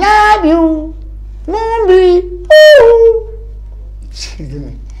 I love you, Mommy, ooh.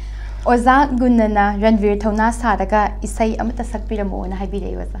 오자 군나나 런비르 토나 사다가 이사이 아무타 삭비라모나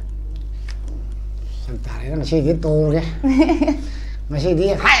하이비레 오자. 상타레나 마시디 또르게.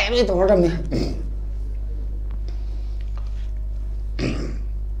 마시디 하이비 또르담니.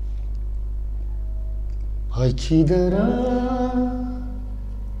 하이키더라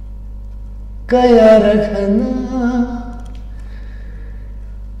가야라카나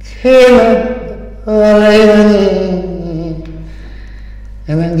케나 알라이니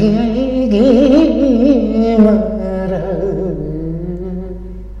에만기야이기 마라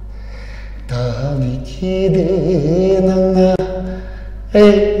다비키데 나나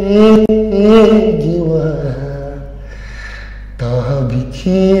에기와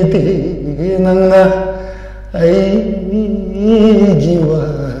다비키데 나나 에기와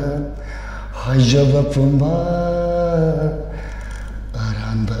하이자바 푸마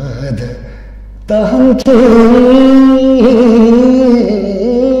아란바다 다함께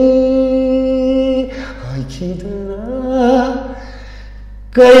하이키더라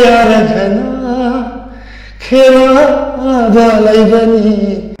가야라가나 케나발라이바니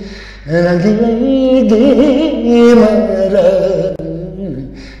라기라이게 마라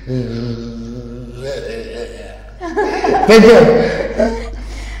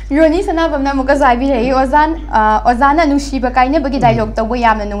Roni sanabamna muka zaibirei ozana nushiba kaina bagi dialogue tawbo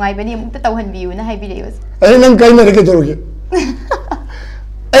yamna nungaibani mukta tawhanbiu na haibirei oz ai nang kaina reke doroge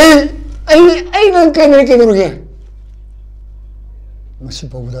ai nang kaina reke doroge masi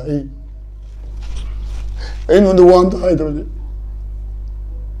pawda ai no the one to hide doroge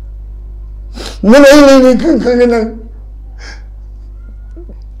nang ai kan nang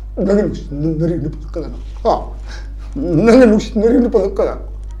nari ni pakala ha nang nari ni pakala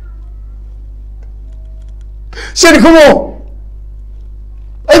Sini kamu,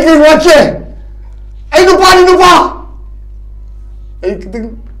 aku wajar, aku paling lupa, aku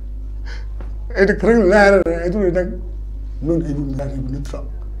kering lar, aku nak nun ibu lar ibu netra,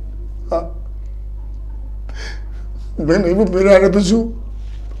 ha, ben ibu berar besu,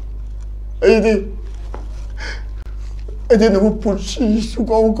 aku nak pulsi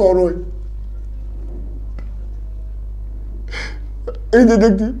suka ukaroi, aku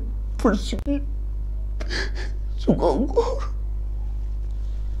nak pulsi. Suka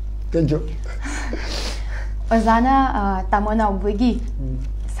Thank you. Ozana tamona buigi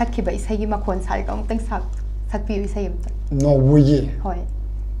sakhi ba isai ma khon sal ka mutang sakpi isai amta. No buigi. Hoi.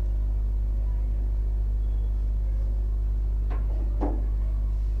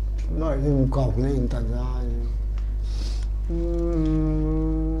 No, you go in Tanzania.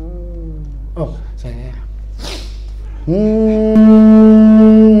 Oh, saya.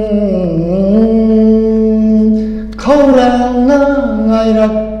 Kaurana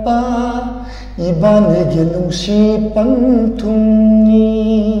ngairapa ibanege nungsi pangtungni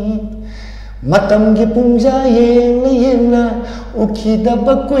matam gi pungja yela ukida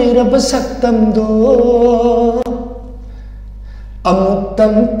bakwira basaktamdo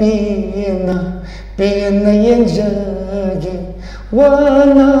amuktang pina yenjage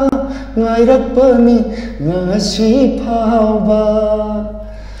wana ngairapani ngasi phauba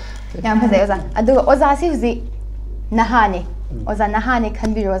yam phazai oza aduga oza si huzi nahane oza nahane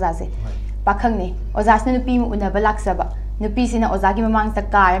khanbiro oza se pakhang ne oza sna nupi mu unaba laksaba nupi sina oza gi mamang ta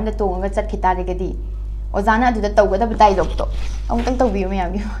car amda tonga chat khitare gadi oza na adu da tawga da dialogue to amung tang tawbiu me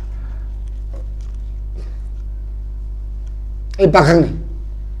yam gi ai pakhang ne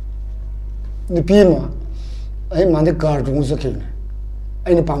nupi mo ai mande car tonga sa khine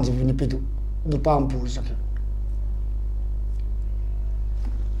ai ne pamji ni pidu Nupam pu sakhe.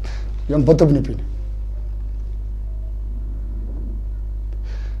 Yam patab ni pine.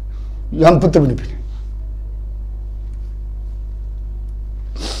 Yam patab ni pine.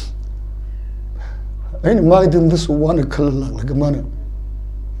 Aini mai dum this one color like mana.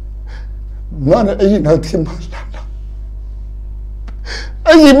 Mana ai na tim la.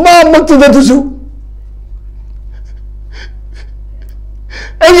 Ai ma matu da tu.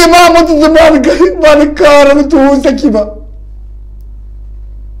 Ai ma matu da mana kara tu sakiba.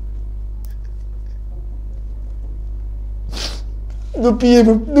 No pie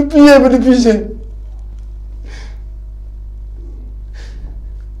se.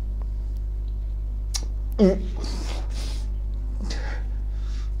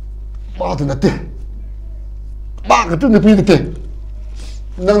 Ba tu na te. Ba ka tu na pie te.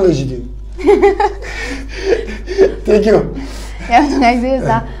 Nang le ji. Thank you. Ya ngai ze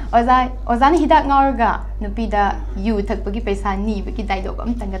oza ni hidak ngaurga nupi da yu thak pagi paisa ni baki dai do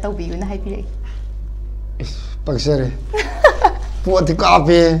am tanga tau biu na hai pi Pagsere. Puat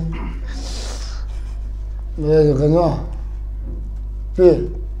kape. Me kano. Pe.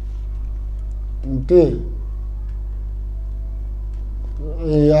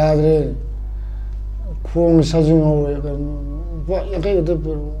 Yadre. Khong sajing howe kan. Ba ya kai to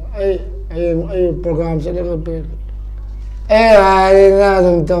ai program se le pe. Ai na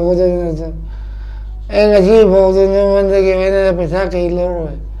dum ta ho de na. Ai na ji bo de na man de ke me paisa kai lo.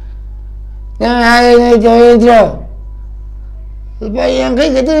 Ai na jo intro. Bayang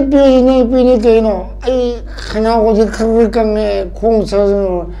kai kita pilih kai no, ai kena kau cakap kang kong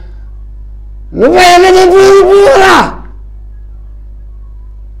sahaja. Lupa yang kita pilih lah.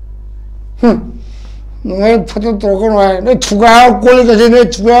 Ngai patut terkon wai, ni juga kulit kasi ni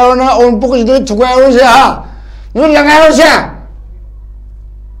juga na on pukul itu juga orang siapa, ni langai orang siapa.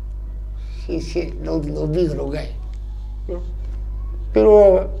 Si lobby kalau gay,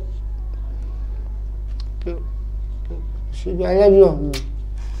 pero. I love you.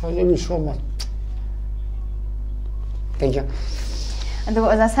 I love you so much. Thank you. Ando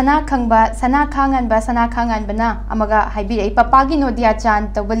oza sana khangan ba na amaga haibire papa gi no dia chan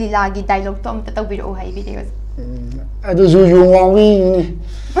tawali lagi dialogue to am ta tawbiro haibire adu ju yungwang wi ni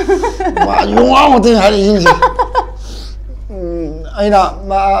ma yungwang te hari jin ji aina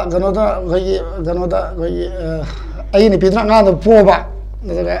ma ganoda gai ai ni pidra nga da Puba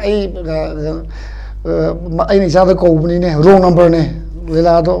ai ai ni sa da ko ni ne wrong number ne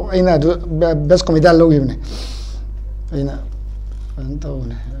lela to aina best comedy lo gi ne aina anto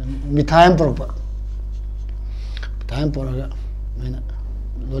ne mithayam propa time poraga aina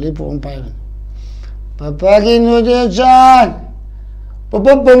lollipop on pai papa ki no de chan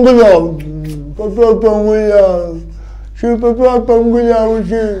papa pangulo si papa pangulo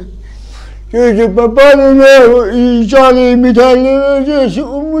si papa ne I chali mithayam si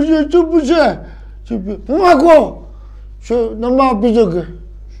umuse chupuse si ngako si nama bijog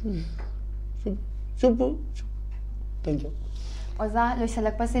chupu thank you oza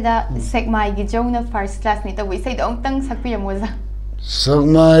loisalak pasida sekmai gi jong first class ni tawi sai dong tang sakpi moza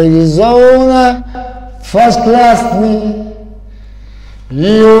sekmai gi jong first class ni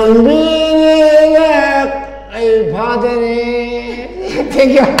you be ai father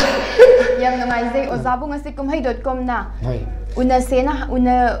thank you yam ngai zai oza bu ngasi kumhei.com na una sena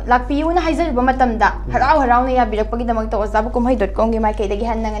una lakpi una haizer ba matamda harau na ya birak pagi damang to oza bu kumhei.com gi mai kai dagi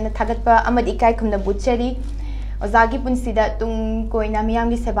han nang na thagat pa amadi kai khumna butcheri Ozagi punsida tung koina miyam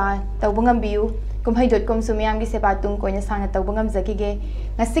gi seba tawbungam biu kumhei.com su miyam gi seba tung koina sana tawbungam zakige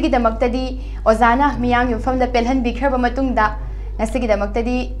ngasigi damaktadi ozana miyam yumfam da pelhan bikher ba matung da ngasigi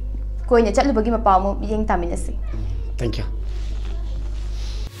damaktadi koina chatlubagi mapao mo yeng taminasi thank you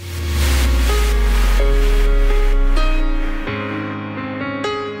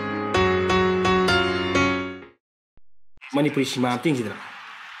Manipuri Shima tinggi dah.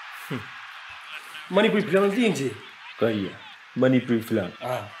 Manipuri film tinggi. Kaya Manipuri film.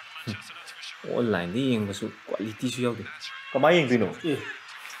 Online ni yang masuk kualiti sudah tu. Kamai yang tu no.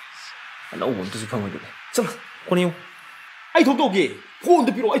 Anak umum tu sepang macam ni. Sama, kau ni. Ai tok tok ke? Phone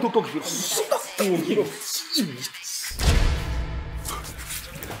tu piro, ai tok tok piro. Phone piro.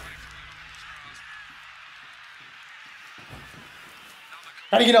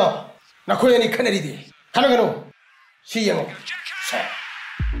 Tadi kita nak kau ni kena di. Kano. Siang.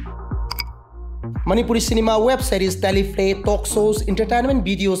 Manipuri cinema web series teleplay talk shows entertainment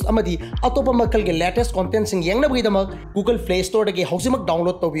videos amadi atopa makal ge latest content sing yang na bagi damak Google Play Store dagi hausimak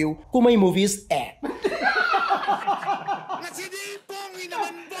download to view Kumhei Movies App.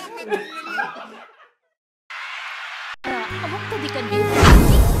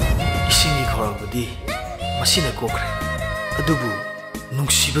 Isini ꯐꯥꯎꯔꯕꯗꯤ ꯃꯁꯤꯅ ꯀꯣꯛꯈ꯭ꯔꯦ ꯑꯗꯨꯕꯨ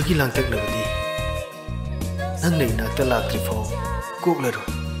ꯅꯨꯡꯁꯤꯕꯒꯤ ꯂꯥꯡꯇꯛꯅꯕꯗꯤ ꯅꯪꯅ ꯏꯅꯥꯛꯇ ꯂꯥꯛꯇ꯭ꯔꯤꯐꯥꯎ ꯀꯣꯛꯂꯔꯣꯏ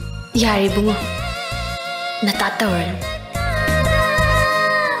ꯌꯥꯔꯦ ꯕꯨꯡꯉꯣ ꯅꯇꯥ ꯇꯧꯔꯅꯨ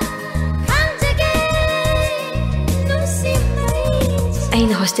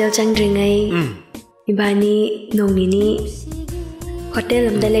ꯑꯩꯅ hostel ꯆꯪꯗ꯭ꯔꯤꯉꯩ 이바니 농니니 호텔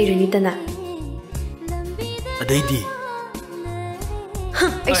amda leirunidana ꯑꯗꯩꯗꯤ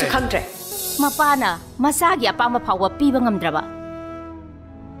ꯑꯩꯁꯨ ꯈꯪꯗ꯭ꯔꯦ ꯃꯄꯥꯅ ꯃꯆꯥꯒꯤ ꯑꯄꯥꯝꯕ ꯐꯥꯎꯕ ꯄꯤꯕ ꯉꯝꯗ꯭ꯔꯕ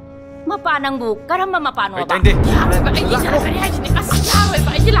ꯃꯄꯥ ꯅꯪꯕꯨ ꯀꯔꯝꯕ ꯃꯄꯥꯅꯣꯕ ꯑꯩꯗꯤ ꯂꯥꯛꯀꯅꯤ ꯍꯥꯏꯁꯤꯅꯦ ꯑꯁ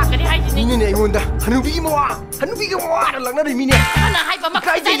ꯌꯥꯔꯣꯏꯕ ꯑꯩꯗꯤ ꯂꯥꯛꯀꯅꯤ ꯍꯥꯏꯁꯤꯅꯦ ꯃꯤꯅꯦ ꯑꯩꯉꯣꯟꯗ ꯍꯅꯨꯕꯤꯒꯤ ꯃꯋꯥꯅ ꯂꯛꯅꯔꯤ ꯃꯤꯅꯦ ꯑꯅ ꯍꯥꯏꯕ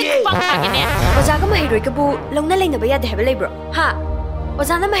ꯃꯈꯥꯏꯗꯤ ꯄꯪꯈꯥꯒꯤꯅꯦ ꯑꯣꯖꯥꯒ ꯃꯍꯩꯔꯣꯏꯒꯕꯨ ꯂꯧꯅ ꯂꯩꯅꯕ ꯌꯥꯗꯦ ꯍꯥꯏꯕ ꯂꯩꯕ꯭ꯔꯣ ꯍꯥ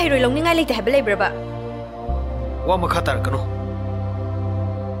ꯑꯣꯖꯥꯅ ꯃꯍꯩꯔꯣꯏ ꯂꯧꯅꯤꯡꯉꯥꯏ ꯂꯩꯇꯦ ꯍꯥꯏꯕ ꯂꯩꯕ꯭ꯔꯕ ꯋꯥ ꯃꯈꯥ ꯇꯥꯔꯛꯀꯅꯣ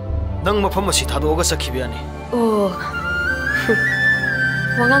ꯅꯪ ꯃꯐꯝ ꯑꯁꯤ ꯊꯥꯗꯣꯛꯑꯒ ꯆꯠꯈꯤꯕ ꯌꯥꯅꯤ ꯑꯣ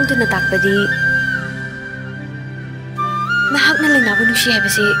ꯋꯥꯉꯥꯡꯗꯨꯅ ꯇꯥꯛꯄꯗꯤ ꯅꯍꯥꯛꯅ ꯂꯩꯅꯥꯕꯨ ꯅꯨꯡꯁꯤ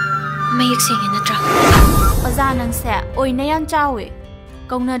ꯍꯥꯏꯕꯁꯤ ꯃꯌꯦꯛ ꯁꯦꯡꯉꯦ ꯅꯠꯇ꯭ꯔꯥ ꯑꯣꯖꯥ ꯅꯪꯁꯦ ꯑꯣꯏꯅ ꯌꯥꯝ ꯆꯥꯎꯋꯦ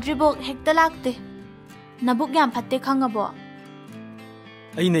ꯀꯧꯅꯗ꯭ꯔꯤꯕꯣꯛ ꯍꯦꯛꯇ ꯂꯥꯛꯇꯦ ꯅꯕꯨꯛ ꯌꯥꯝ ꯐꯠꯇꯦ ꯈꯪꯉꯕꯣ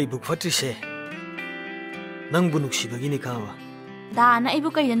ꯑꯩꯅ ꯏꯕꯨꯛ ꯐꯠꯇ꯭ꯔꯤꯁꯦ ꯅꯪꯕꯨ ꯅꯨꯡꯁꯤꯕꯒꯤꯅꯤ ꯈꯪꯉꯕ ꯗꯥꯅ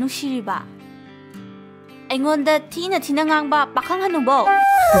ꯑꯩꯕꯨ ꯀꯩꯗ ꯅꯨꯡꯁꯤꯔꯤꯕ ꯑꯩꯉꯣꯟꯗ ꯊꯤꯅ ꯊꯤꯅ ꯉꯥꯡꯕ ꯄꯥꯈꯪ ꯍꯅꯨꯕꯣ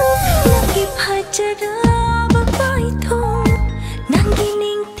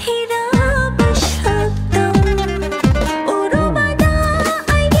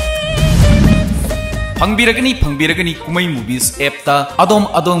ꯐꯪꯕꯤꯔꯒꯅꯤ Kumhei Movies App ta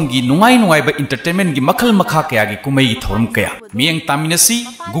adom gi nungai ba entertainment gi makhal makha kaya gi kumhei gi thorum kaya miyang taminasi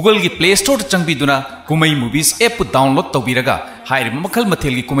Google gi Play Store ta changbiduna Kumhei Movies App download tawbiraga hairi makhal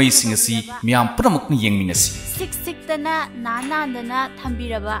mathel gi kumhei singasi miyam puramukni yengminasi sik tana nana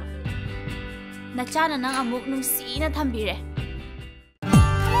thambiraba nachana nang amuk nungsina thambire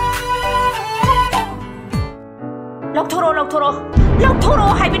ꯂꯧꯊꯣꯔꯣ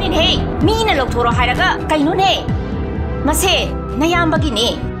ꯍꯥꯏꯕꯅꯤꯅꯦ ꯃꯤꯅ ꯂꯧꯊꯣꯔꯣ ꯍꯥꯏꯔꯒ ꯀꯩꯅꯣꯅꯦ ꯃꯁꯦ ꯅꯌꯥꯝꯕꯒꯤꯅꯦ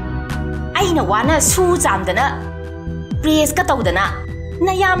ꯑꯩꯅ ꯋꯥꯅ ꯁꯨ ꯆꯥꯝꯗꯅ ꯄ꯭ꯔꯦꯁꯀ ꯇꯧꯗꯅ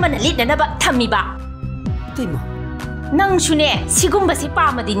ꯅꯌꯥꯝꯕꯅ ꯂꯤꯠꯅꯅꯕ ꯊꯝꯃꯤꯕ ꯅꯪꯁꯨꯅꯦ ꯁꯤꯒꯨꯝꯕꯁꯦ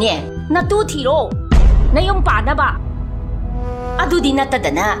ꯄꯥꯝꯃꯗꯤꯅꯦ ꯅꯇꯨ ꯊꯤꯔꯣ ꯅꯌꯨꯝ ꯄꯥꯅꯕ ꯑꯗꯨꯗꯤ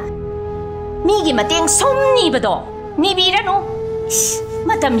ꯅꯠꯇꯗꯅ ꯃꯤꯒꯤ ꯃꯇꯦꯡ ꯁꯨꯝ ꯅꯤꯕꯗꯣ ꯅꯤꯕꯤꯔꯅꯨ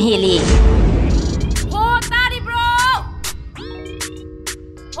ꯃꯇꯝ ꯍꯦꯜꯂꯤ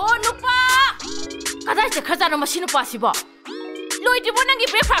Kada khazana machine pasibo loidibo nangi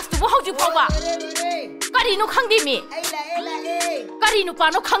breakfast tu hauji phawa kari nu khangde mi kari nu pa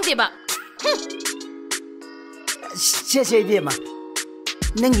no khangde ba se be ma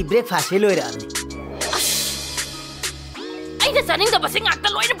nangi breakfast he loira ai da janing da ba sing akta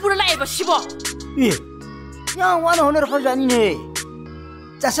loina pura lai ba sibo ya wana honor khazani ne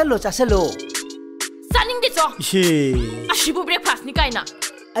chasalo janing de cho asibu breakfast ni kaina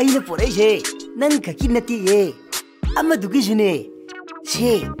aina porai se nang kaki nati ye ama dugi june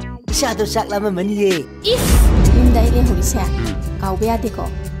se isa do sak lama mani ye is imda ire horise kaube ade ko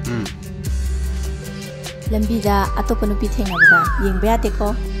lambi da atopa nupi thengabda yengbe ade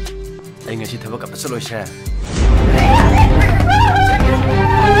ko ai ngasi thabak apa saloi se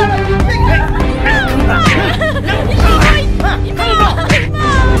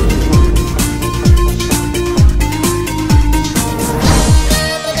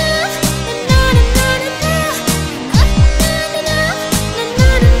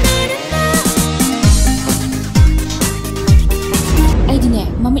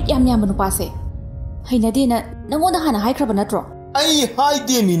yam nu pase hainade na nangoda hana haikraba natro ai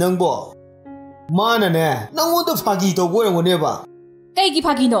haide mi nangbo mana ne nangoda phagi to gorangone ba kai gi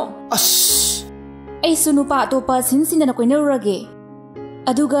phagi no as ai sunu pa to pa sin na koinarurage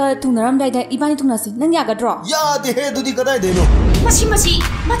aduga thungnaram dai da ibani thungnasi nang ya gadro ya de he dudi kadai de no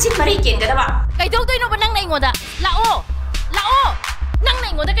machin mari ken gada ba kai dau doi no ba nang nai ngoda lao nang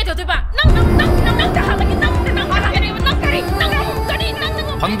nai ngoda kai dau doi ba nang ta ha lagi nang kari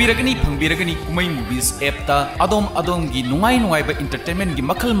Phangbirakani Kumhei Movies App ta adom gi nungai ba entertainment gi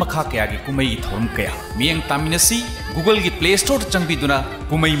makhal makha kaya gi kumhei gi thorum kaya miyang taminasi Google gi Play Store ta changbiduna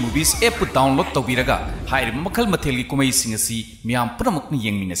Kumhei Movies App download tawbiraga hairi makhal mathel gi kumhei singasi miyam puramukni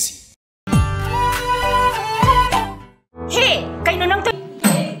yengminasi he kaino nang to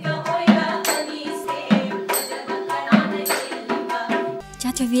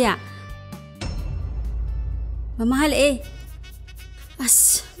Chavia Mama hal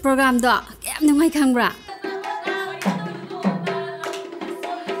as program do kayam nungai khangbra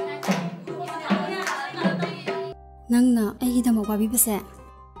nangna ai da ma wabi base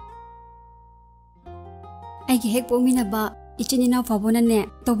ai gi hek pomina ba Ichinina Fabonane,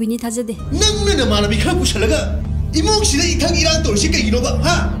 Tobini Tazade. Nang na Manabi Kapusalaga. Immoxila Itang Iran to Shikanova,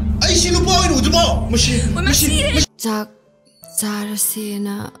 ha? I see no power in Udamo. Machine. Jack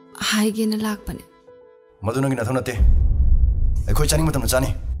Zarasena Hagen Lakpan. Madunagin Athonate. A coach animaton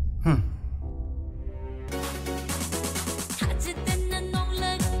Zani.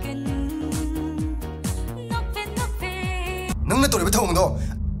 Nang na to the Tomo.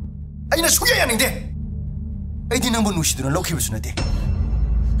 I know Swianing there. I didn't know Nushi to look his nati.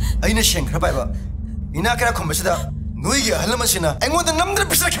 I know Shank Rababa. In Akara Combasada, Nuya, Halamasina, I want the number of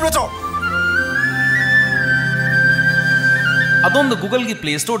Pisacrato. Adom the Google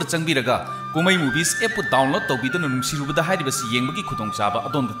Play Store the Changbiraga, Kumhei Movies App download to beat and Siruba the Hidibas Yangaki Kutong Saba,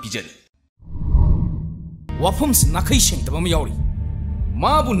 Adon the Pigeon. Wafums Nakishin, the Mamiori.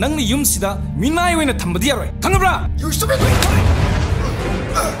 Mabu Nangni Yumsida, Minai when a Tambadiare. Tangabra! You stupid!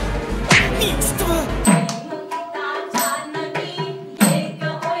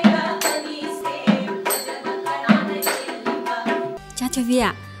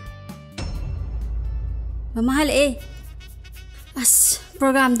 Chavia Mamahal As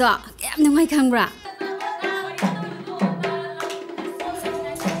program do Kaya nungay kangbra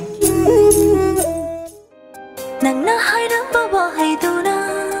Nang nahayrang babahay duna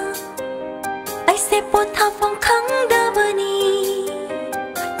Ay sepot hapang kang dabani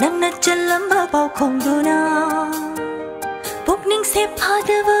Nang nadyalang babaw kong duna Pukning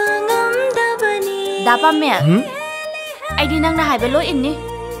sepada bangam dabani Dapa me I didn't know how to look in it.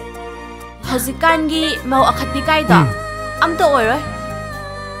 Hosikangi mau akat bikai da. Am to oi.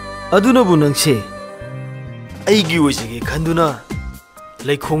 Aduna bunang se. Aigi wajige khanduna.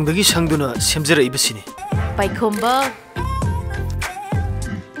 Laikhong dagi sangduna semjara ibasini. Paikhomba.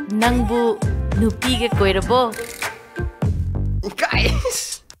 Nangbu nupi ke koirabo.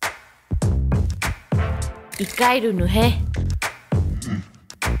 Guys. Ikai runu he.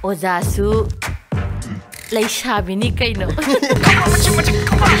 Ozasu. Lai Shabini Kaino.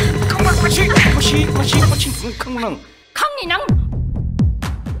 Kanginang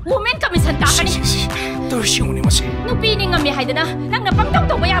Woman Commission Takani. Torsiuni Masi. No beating on me Hidana, Nang the Pangam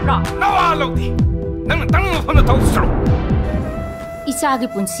to Wayabra. No, I love thee. Nang the tongue upon the toast.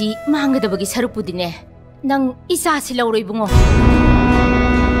 Isagi Punsi, Manga the Bagis Harupudine. Nang Isasilo Ribungo.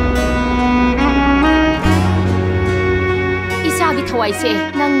 Isagi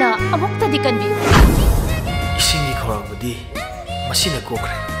Tawaise, Nangna, Abokta Dikanbi. Isingi Korabudi, Masina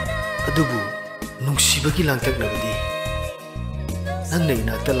Kokre, Adubu, Nungsibaki Lantak Navadi, Nangay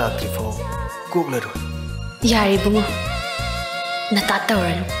Natalakifo, Koklero. Yari bungo,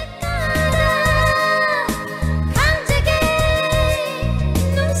 natatawaran.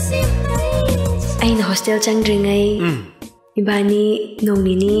 Ay na hostel changdringay, ibani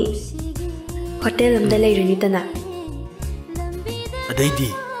nongnini, hotel amda layrini tana. Adaydi.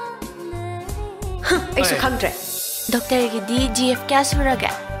 Ay su khangdre. Doctor gidi GF kya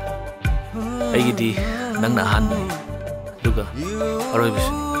suraga. Ay gidi nang nahan ba. Duga. Aroy bis.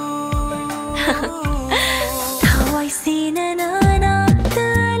 Tawai sinana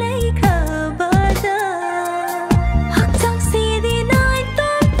talay ka bada. Haktang sidi nai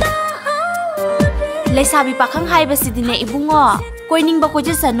topta haure. Lai sabi pakang hai ba sidine ibungo. Koining ba ko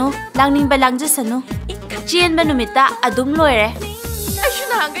jasano, langning ba lang jasano. Chien ba numita adum loire.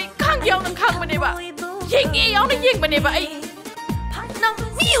 Nangay kang yaw ng kang maneba. Yengi yaw ng yeng maneba ay. Nang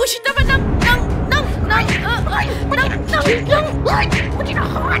miusit na ba nang.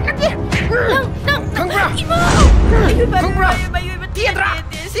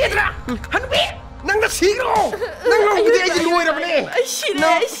 Tiedra! Hanbi! Nang nasigro! Nang long gudi ay luway na pala eh!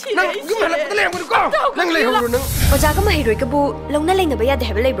 Nang gumala pa talaga ko! Nang layhuro nang... Oja ka mahiroy ka bu, long na lay na ba yada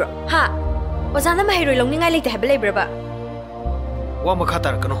hebelay bro? Ha? Oja na mahiroy long ni ngay lay ta hebelay bro ba? Wa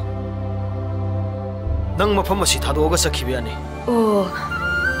makhatar kano. Nang mafam asi thadoga sakhibe ani. Oh.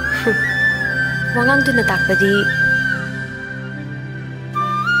 Wangang tu natakpadi.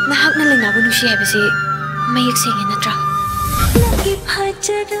 Nahak na lang nabo nusi hebesi. Mayik singin na tra. Lagi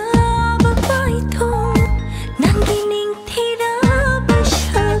pajara babaito. Nanggining tira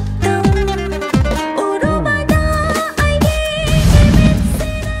basyakdam. Urubada ay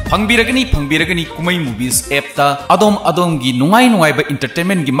Pangbiragani Kumhei Movies App ta adom gi nungai ba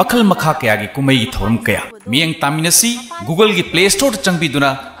entertainment gi makhal makha kaya gi kumhei gi thorum kaya mieng taminasi Google gi Play Store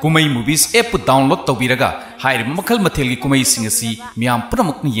changbiduna Kumhei Movies App download tawbiraga hair makhal mathel gi kumhei singasi miam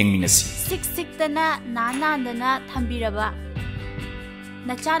punamak ni yengminasi Sik dana nana dana thambiraba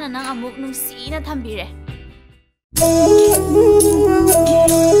nachana nang amuk nungsi na thambire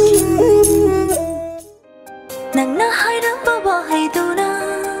Nang nahayrang babahay duna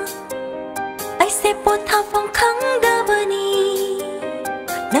Ay sepot hapang kang dabani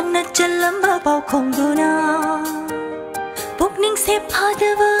pau khongduna pukning se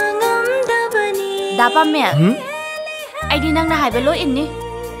phadaba ngamdabani Dapa me ai di nang na hai ba lo in ni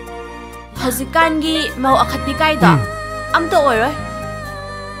Hausikan gi mau akhat pi kai da am to oi roi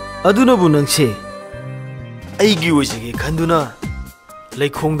aduna bu nang se ai gi oi jige khanduna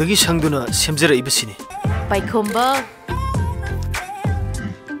laikhong dagi sangduna semjara ibasini pai khomba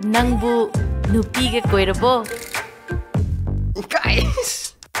nang bu nupi ge koirabo guys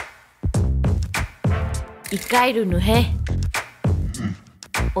ikai ru nu he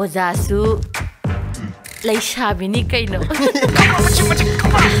oja su lai shabini kai no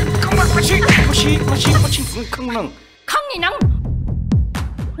Khangni nang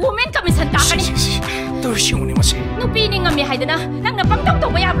women commission ta kani Torsiuni masi nupi ni ngami haidana nang na pangtong to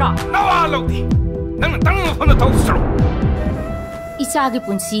ba yabro nawa lawdi nang tang phone to sro Isa gi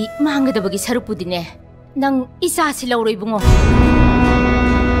punsi mangadabagi sarupudine nang isa si lawroi bungo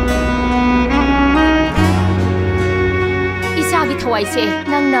Isa gi thawai se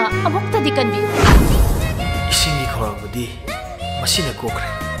nang na amokta dikan bi isingi khawabudi masina kokre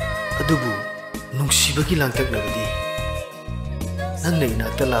adubu nungsibagi langtak nabudi nang nei na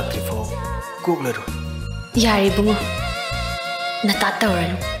ta lakri fo koklaro Yari bungo nata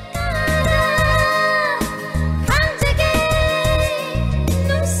tawran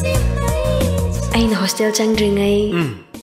Aina hostel changringai